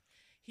boyfriend.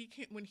 He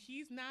can, when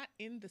he's not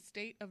in the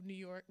state of New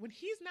York, when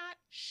he's not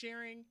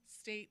sharing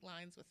state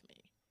lines with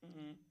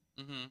me,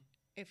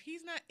 if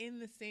he's not in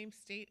the same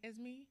state as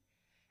me,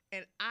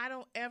 and I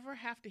don't ever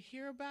have to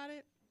hear about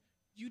it,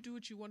 you do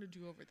what you want to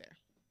do over there.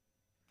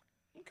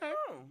 Okay.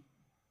 Oh,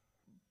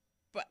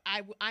 But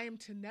I am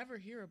to never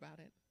hear about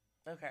it.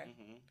 okay.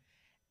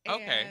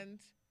 Okay.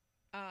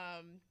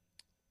 And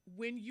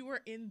when you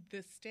are in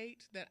the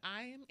state that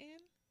I am in,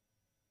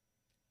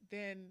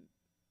 then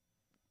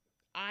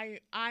I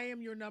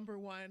am your number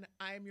one.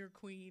 I am your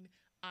queen.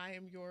 I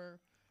am your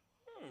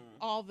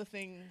all the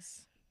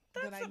things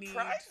that I need.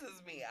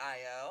 surprises me,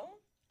 Io.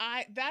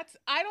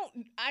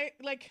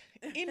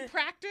 In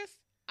practice,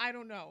 I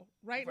don't know.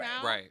 Right Right.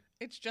 now, Right.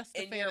 it's just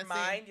a In fantasy. your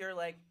mind, you're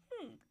like,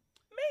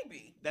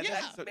 maybe. That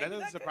Yeah. doesn't, Maybe that doesn't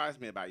that could- surprise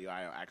me about you,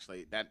 Io,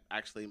 actually. That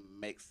actually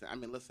makes sense. I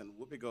mean, listen,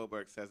 Whoopi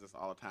Goldberg says this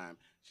all the time.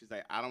 She's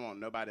like, I don't want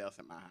nobody else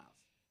in my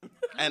house.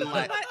 And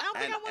like, I don't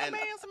think I want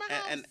anybody else in my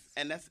house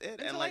and that's it.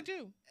 until and like, I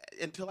do.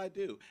 Until I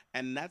do.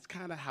 And that's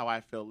kind of how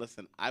I feel.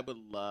 Listen, I would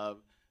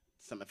love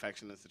some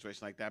affection in a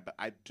situation like that, but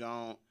I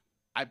don't.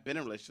 I've been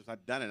in relationships.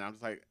 I've done it. And I'm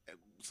just like, as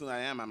soon as I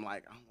am, I'm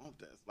like, I don't want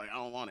this. Like, I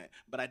don't want it.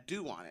 But I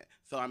do want it.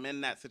 So I'm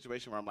in that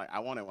situation where I'm like, I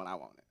want it when I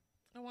want it.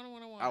 I want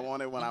I it.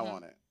 want it when I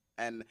want it.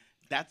 And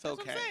that's That's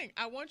okay. what I'm saying.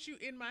 I want you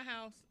in my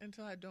house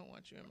until I don't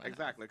want you in my house.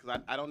 Exactly.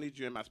 Because I don't need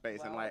you in my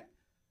space. And Well, like,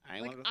 I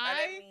ain't Like, want to.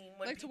 I mean,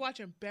 when like to peop- watch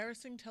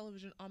embarrassing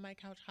television on my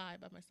couch high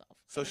by myself.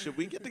 So should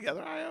we get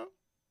together, Io?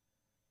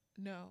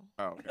 No.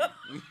 Oh, okay.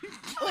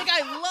 Like,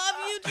 I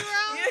love you,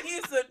 Jerome. Yeah,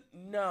 you said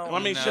no. Well, I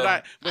mean, No. should I?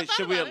 I Wait, thought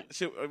should we? about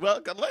it. Well,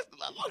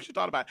 as long as you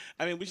thought about it.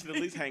 I mean, we should at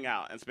least hang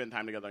out and spend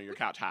time together on your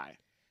couch high.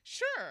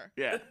 Sure.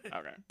 Yeah.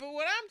 Okay. But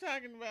what I'm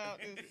talking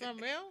about is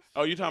something else.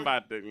 Oh, you talking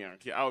about the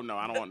oh no,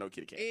 I don't want no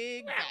kitty cat.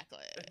 Exactly.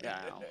 Yeah,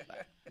 I don't want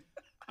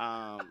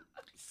that.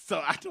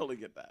 So I totally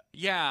get that.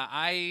 Yeah,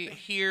 I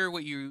hear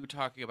what you're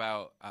talking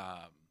about.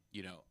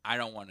 You know, I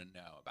don't want to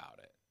know about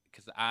it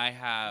because I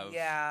have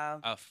Yeah.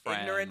 a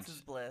friend, Ignorance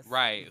is bliss.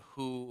 right?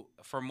 Who,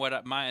 from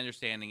what my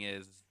understanding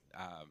is,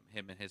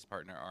 him and his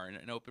partner are in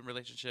an open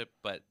relationship,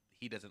 but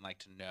he doesn't like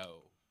to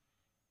know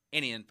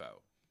any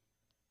info.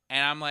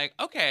 And I'm like,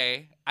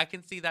 okay, I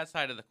can see that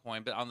side of the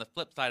coin. But on the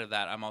flip side of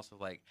that, I'm also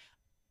like,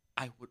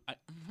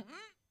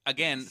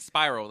 again,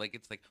 spiral. Like,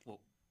 it's like, well,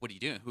 what are you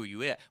doing? Who are you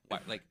with?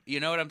 What, like, you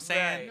know what I'm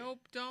saying? Right. Nope,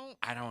 don't.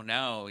 I don't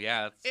know.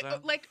 Yeah.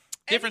 It's, Like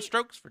different any-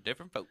 strokes for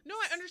different folks. No,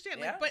 I understand.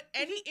 Yeah. Like, but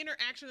any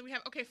interaction that we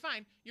have, okay,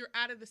 fine. You're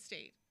out of the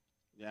state.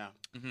 Yeah.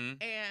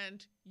 Mm-hmm.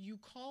 And you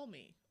call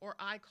me or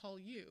I call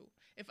you.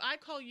 If I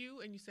call you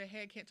and you say,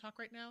 hey, I can't talk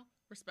right now,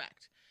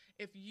 respect.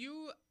 If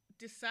you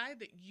decide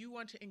that you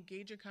want to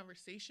engage in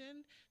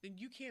conversation, then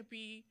you can't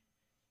be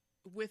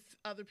with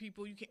other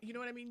people. You can't, you know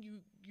what I mean? You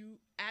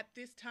at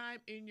this time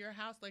in your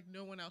house, like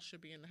no one else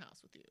should be in the house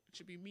with you. It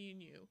should be me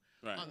and you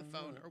Right. on the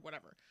phone or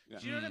whatever. Yeah.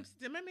 Do you know what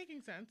am I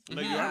making sense?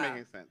 No, you Yeah. are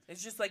making sense.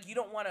 It's just like you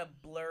don't want to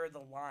blur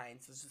the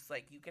lines. It's just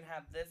like you can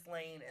have this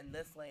lane and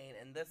this lane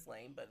and this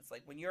lane, but it's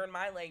like when you're in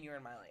my lane, you're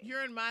in my lane.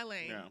 You're in my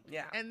lane. Yeah.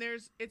 Yeah. And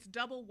it's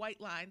double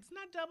white lines,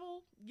 not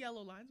double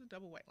yellow lines, but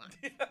double white lines.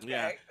 Okay.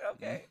 Yeah.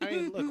 Okay. I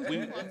mean, look, we.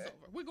 Don't cross over.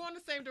 We're going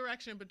the same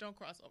direction, but don't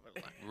cross over the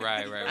line.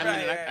 Right. I Right.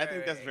 mean, Right. I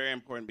think that's right. very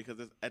important because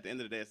at the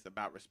end of the day, it's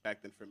about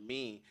respect. And for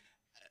me,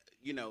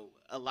 you know,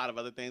 a lot of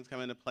other things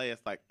come into play.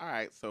 It's like, all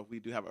right, so if we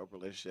do have an open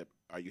relationship,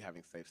 are you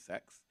having safe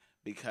sex?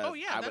 Because Oh,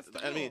 yeah, that's the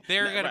I mean, rule.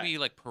 There no, got to right. be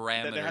like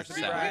parameters. There has to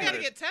be set. Right. We got to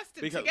parameters. get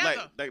tested Because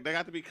together. like there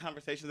got to be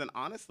conversations, and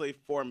honestly,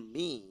 for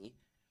me,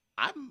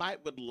 I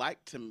would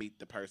like to meet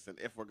the person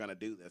if we're gonna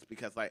do this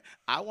because like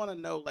I want to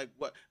know like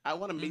what I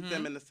want to meet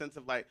them in the sense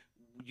of like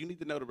you need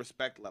to know the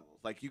respect levels.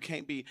 Like you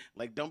can't be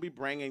like don't be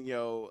bringing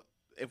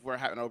if we're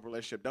having an open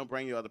relationship, don't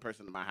bring your other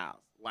person to my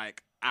house,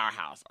 like our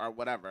house or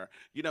whatever.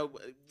 You know,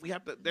 we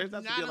have to. There's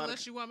has to Not be a lot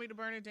unless of, you want me to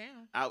burn it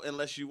down.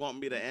 unless you want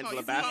me to Angela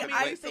you Bassett. want me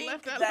I to think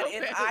left that that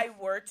little if bit. I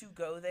were to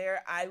go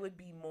there, I would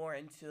be more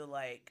into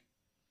like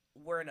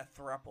we're in a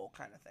throuple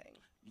kind of thing.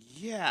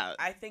 Yeah,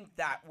 I think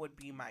that would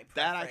be my preference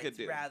That I could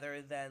do.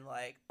 rather than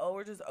like, oh,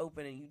 we're just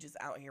open and you just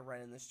out here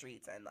running the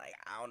streets and like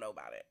I don't know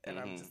about it. And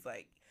I'm Mhm. just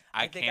like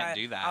I think can't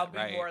do that, I'll be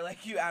right. more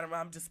like you, Adam.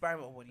 I'm just spying.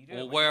 Well, what are you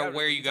doing? Well, What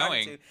where are you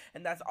talking going? to?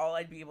 And that's all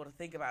I'd be able to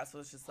think about. So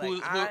it's just like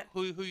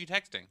Who you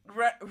texting?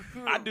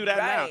 I do that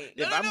now. right.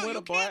 If No, I'm no, with you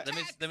a boy,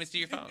 can't Let me see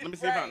your phone. let me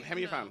see your phone. Right. Hand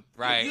me your No. phone.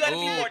 Right. You gotta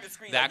be Ooh, more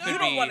discreet. that Like, could you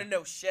don't be- want to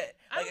know shit.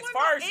 I Like don't as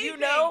wanna far know as you anything.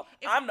 know,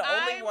 If I'm the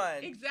only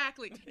one.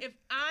 Exactly. If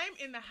I'm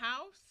in the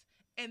house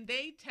and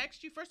they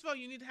text you, first of all,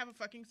 you need to have a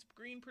fucking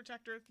screen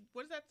protector.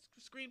 What is that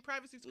screen?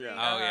 Privacy screen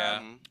Oh, yeah.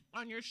 Mhm.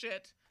 on your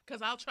shit.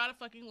 Because I'll try to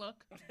fucking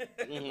look.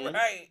 Mhm.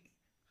 Right.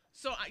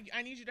 So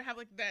I need you to have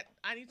like that.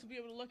 I need to be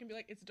able to look and be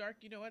like, it's dark.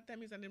 You know what? That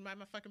means I didn't mind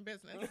my fucking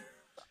business.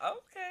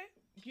 Okay.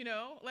 You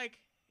know,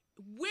 like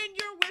when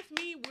you're with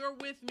me, we're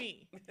with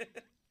me.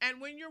 And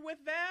when you're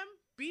with them,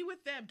 be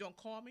with them. Don't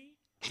call me.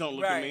 Don't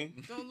look at Right.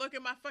 me. Don't look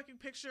at my fucking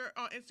picture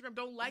on Instagram.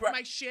 Don't like Right.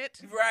 my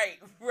shit. Right.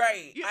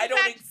 Right. You- I in don't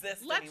fact,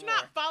 exist Let's anymore.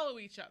 not follow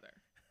each other.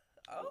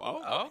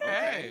 Oh,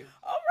 okay.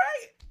 All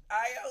right.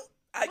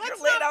 You're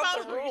Let's laid not out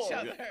the follow rules. each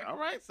other. Yeah, all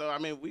right. So I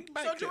mean, we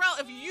might. So Jarrell,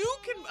 if you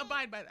can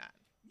abide by that,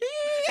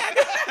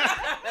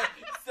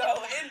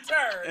 So in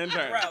turn, In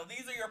turn. bro,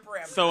 these are your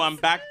parameters. So I'm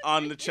back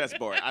on the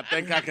chessboard. I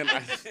think I can.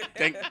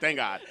 Thank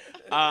God.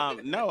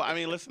 No, I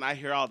mean, listen, I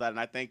hear all that, and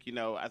I think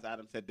as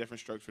Adam said, different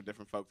strokes for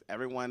different folks.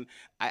 Everyone,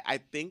 I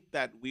think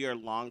that we are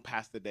long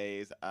past the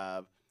days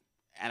of,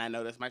 and I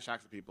know this might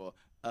shock some people,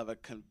 of a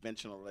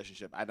conventional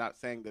relationship. I'm not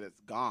saying that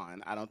it's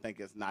gone. I don't think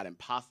it's not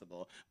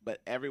impossible, but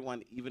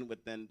everyone, even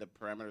within the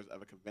parameters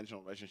of a conventional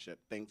relationship,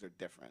 things are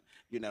different.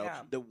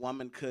 Yeah. The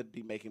woman could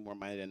be making more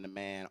money than the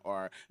man,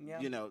 or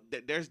Yeah.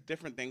 there's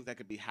different things that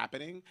could be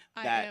happening.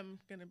 I'm that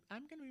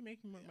gonna be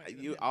making more money.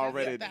 than you him.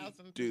 already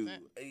 1,000%. do.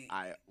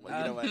 Well,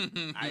 you know what?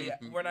 Yeah,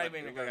 we're not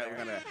even gonna go there.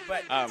 gonna-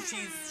 But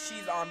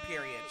she's on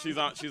period.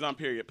 She's on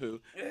period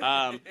poo.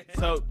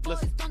 So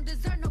Boys listen, don't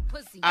deserve no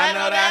pussy. I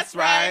know that's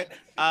right.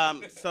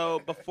 So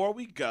before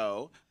we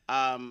go,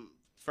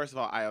 first of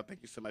all, Io,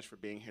 thank you so much for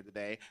being here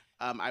today.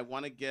 I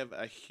want to give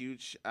a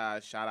huge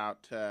shout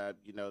out to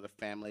the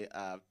family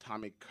of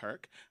Tommy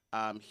Kirk.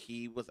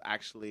 He was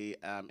actually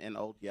in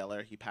Old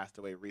Yeller. He passed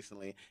away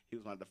recently. He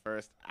was one of the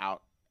first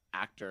out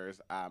actors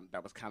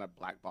that was kind of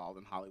blackballed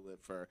in Hollywood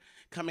for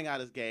coming out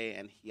as gay,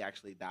 and he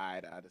actually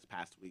died this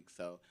past week.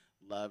 So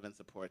love and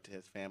support to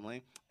his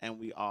family. And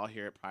we all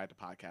here at Pride the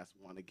Podcast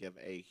want to give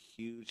a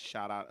huge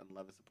shout out and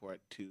love and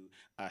support to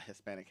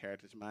Hispanic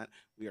Heritage Month.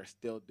 We are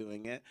still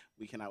doing it.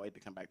 We cannot wait to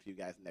come back to you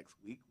guys next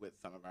week with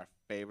some of our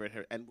favorite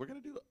and we're going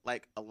to do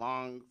like a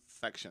long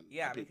section.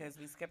 Yeah, of people. because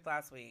we skipped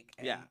last week.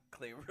 And Yeah.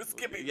 clearly we're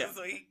skipping Yeah. this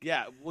week.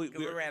 Yeah, 'Cause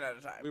we ran out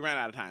of time. We ran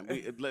out of time. They're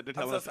I'm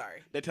telling so us,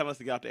 sorry. They're telling us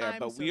to get off the air, I'm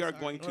but so we are sorry.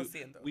 going Lo to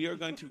siento. we are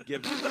going to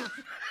give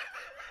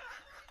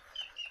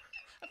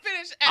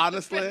Finish.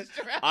 honestly, Finish,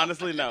 Jarrell.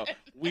 honestly, no.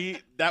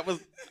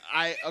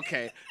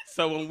 Okay.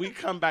 So when we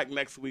come back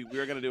next week,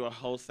 we're going to do a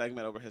whole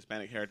segment over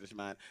Hispanic Heritage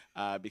Month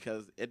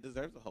because it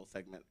deserves a whole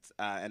segment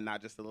and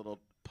not just a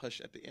little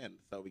push at the end.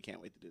 So we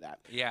can't wait to do that.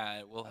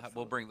 Yeah,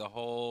 we'll bring the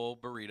whole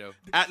burrito.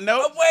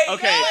 No, wait,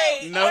 okay,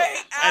 wait, no.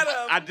 wait, Adam,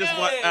 I just no.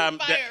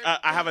 want. Fired.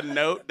 I have a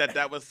note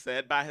that was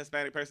said by a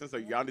Hispanic person, so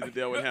y'all need to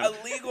deal with him. A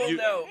legal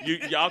note.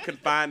 Y'all can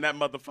find that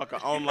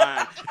motherfucker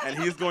online, and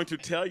he's going to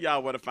tell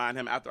y'all where to find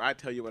him after I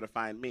tell you where to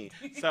find me.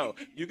 So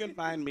you can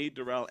find me,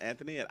 Darrell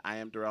Anthony, at I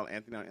am Darrell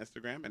Anthony on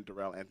Instagram and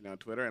Darrell Anthony on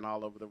Twitter and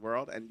all over the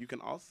world. And you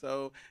can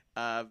also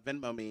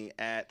Venmo me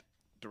at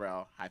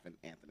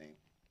Darrell-Anthony.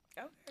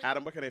 Okay.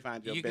 Adam, where can they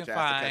find your You bitch can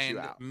ass to catch you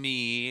find out?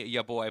 me,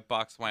 your boy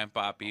Box Wine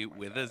Poppy,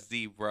 with a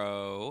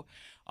 0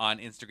 on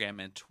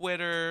Instagram and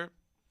Twitter.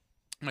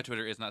 My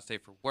Twitter is not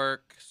safe for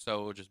work,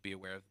 so just be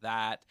aware of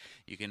that.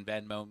 You can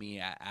Venmo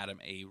me at Adam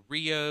A.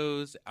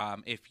 Rios.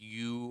 If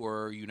you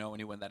or you know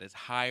anyone that is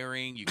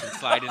hiring, you can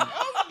slide in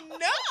Oh,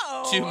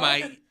 no. to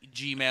my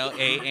Gmail,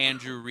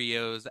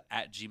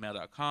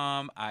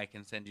 aandrewrios@gmail.com. I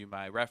can send you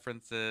my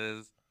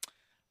references.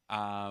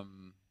 I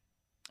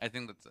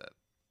think that's it.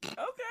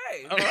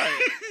 Okay. All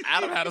right.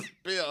 Adam had a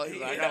spill.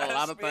 He's like, I got a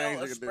lot of Spill, things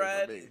a you can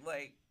spread, do for me.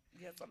 Like,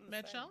 you have something to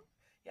say? Mitchell?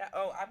 Yeah.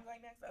 Oh, I'm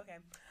going next. Okay.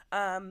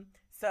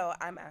 So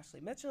I'm Ashley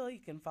Mitchell. You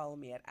can follow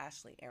me at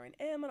Ashley Aaron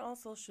M on all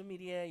social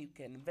media. You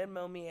can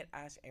Venmo me at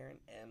Ash Aaron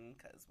M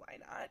because why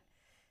not?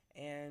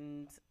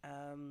 And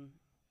I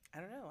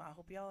don't know. I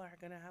hope y'all are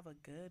gonna have a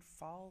good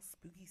fall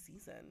spooky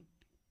season.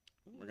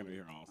 We're going to be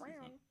here all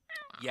season.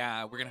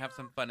 Yeah, we're going to have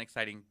some fun,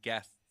 exciting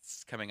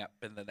guests coming up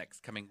in the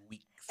next coming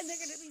weeks. And they're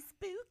gonna be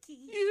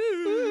spooky.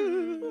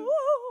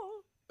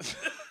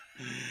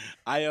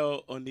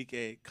 Ayo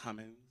Onike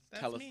Cummins.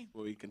 That's Tell us me.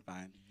 where we can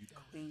find you.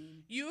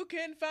 Queen. You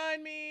can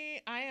find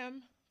me. I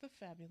am the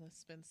Fabulous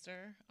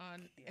Spinster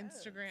on Yes.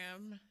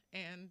 Instagram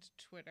and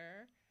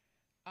Twitter.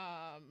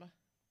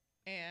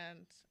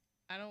 And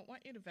I don't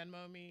want you to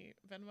Venmo me.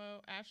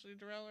 Venmo Ashley,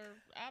 Darrell, or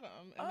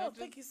Adam. And Oh,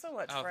 thank you so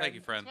much. Oh, friend. thank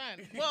you, friend.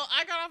 Fine. Well,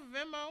 I got off of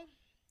Venmo.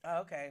 Oh,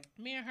 okay.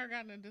 Me and her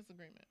got in a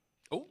disagreement.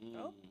 Oh,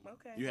 Oh,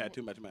 okay. You had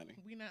too much money.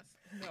 We not.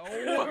 All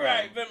No.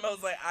 right.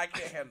 Venmo's like, I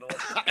can't handle it.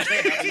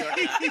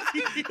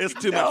 It's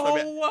too much for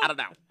me. No. I don't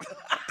know.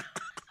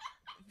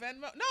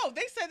 Venmo. No,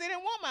 they said they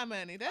didn't want my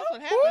money. That's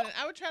what happened.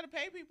 I would try to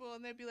pay people,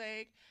 and they'd be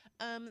like,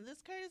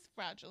 this card is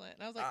fraudulent.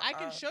 And I was like, I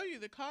can show you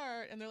the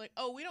card. And they're like,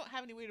 oh, we don't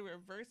have any way to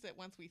reverse it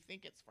once we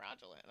think it's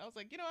fraudulent. And I was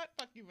like, you know what?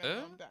 Fuck you,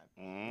 Venmo. I'm done.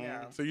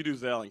 Yeah. So you do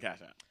Zelle and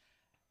Cash App.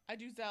 I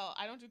do Zelle.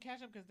 I don't do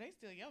Cash App because they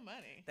steal your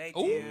money. They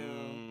Ooh.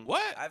 do.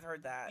 What? I've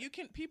heard that.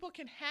 People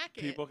can hack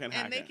it. People can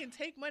hack and they it. can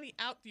take money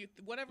out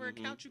whatever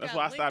account you That's got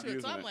why I linked stopped to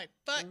it. So using I'm it. like,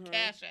 fuck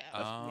Cash App.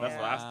 That's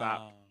why I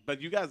stopped. But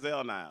you got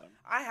Zelle now, Adam.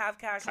 I have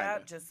Cash Kinda.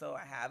 App just so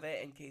I have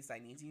it in case I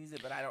need to use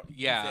it, but I don't use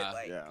Yeah, it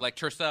like. Yeah. like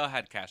Tercel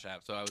had Cash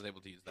App, so I was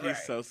able to use that. He's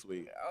Right. so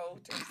sweet. Oh,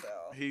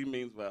 Tercel. He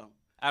means well.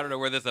 I don't know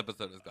where this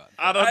episode has gone.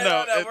 I don't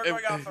know. We're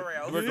going off the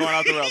rails. We're going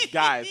off the rails.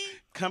 Guys,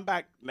 come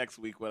back next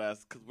week with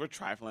us because we're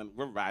trifling.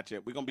 We're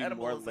ratchet. We're going to be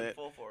more Edibles in lit.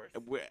 full force.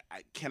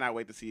 I cannot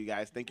wait to see you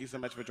guys. Thank you so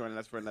much for joining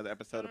us for another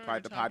episode of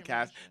Pride the talking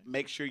Podcast. about shit.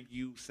 Make sure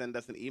you send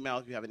us an email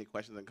if you have any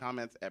questions and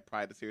comments at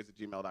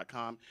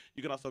pridetheseries@gmail.com.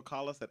 You can also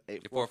call us at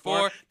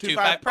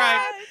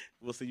 844-25-PRIDE.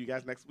 We'll see you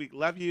guys next week.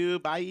 Love you.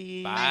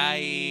 Bye. Bye.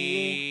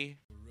 You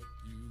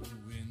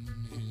in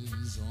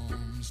his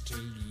arms, tell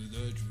you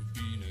that you've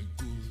been a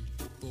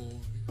good boy.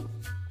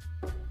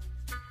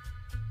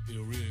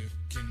 He'll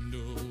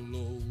rekindle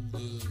all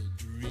the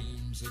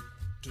dreams that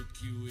took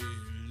you a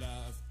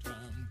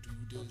lifetime to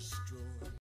destroy.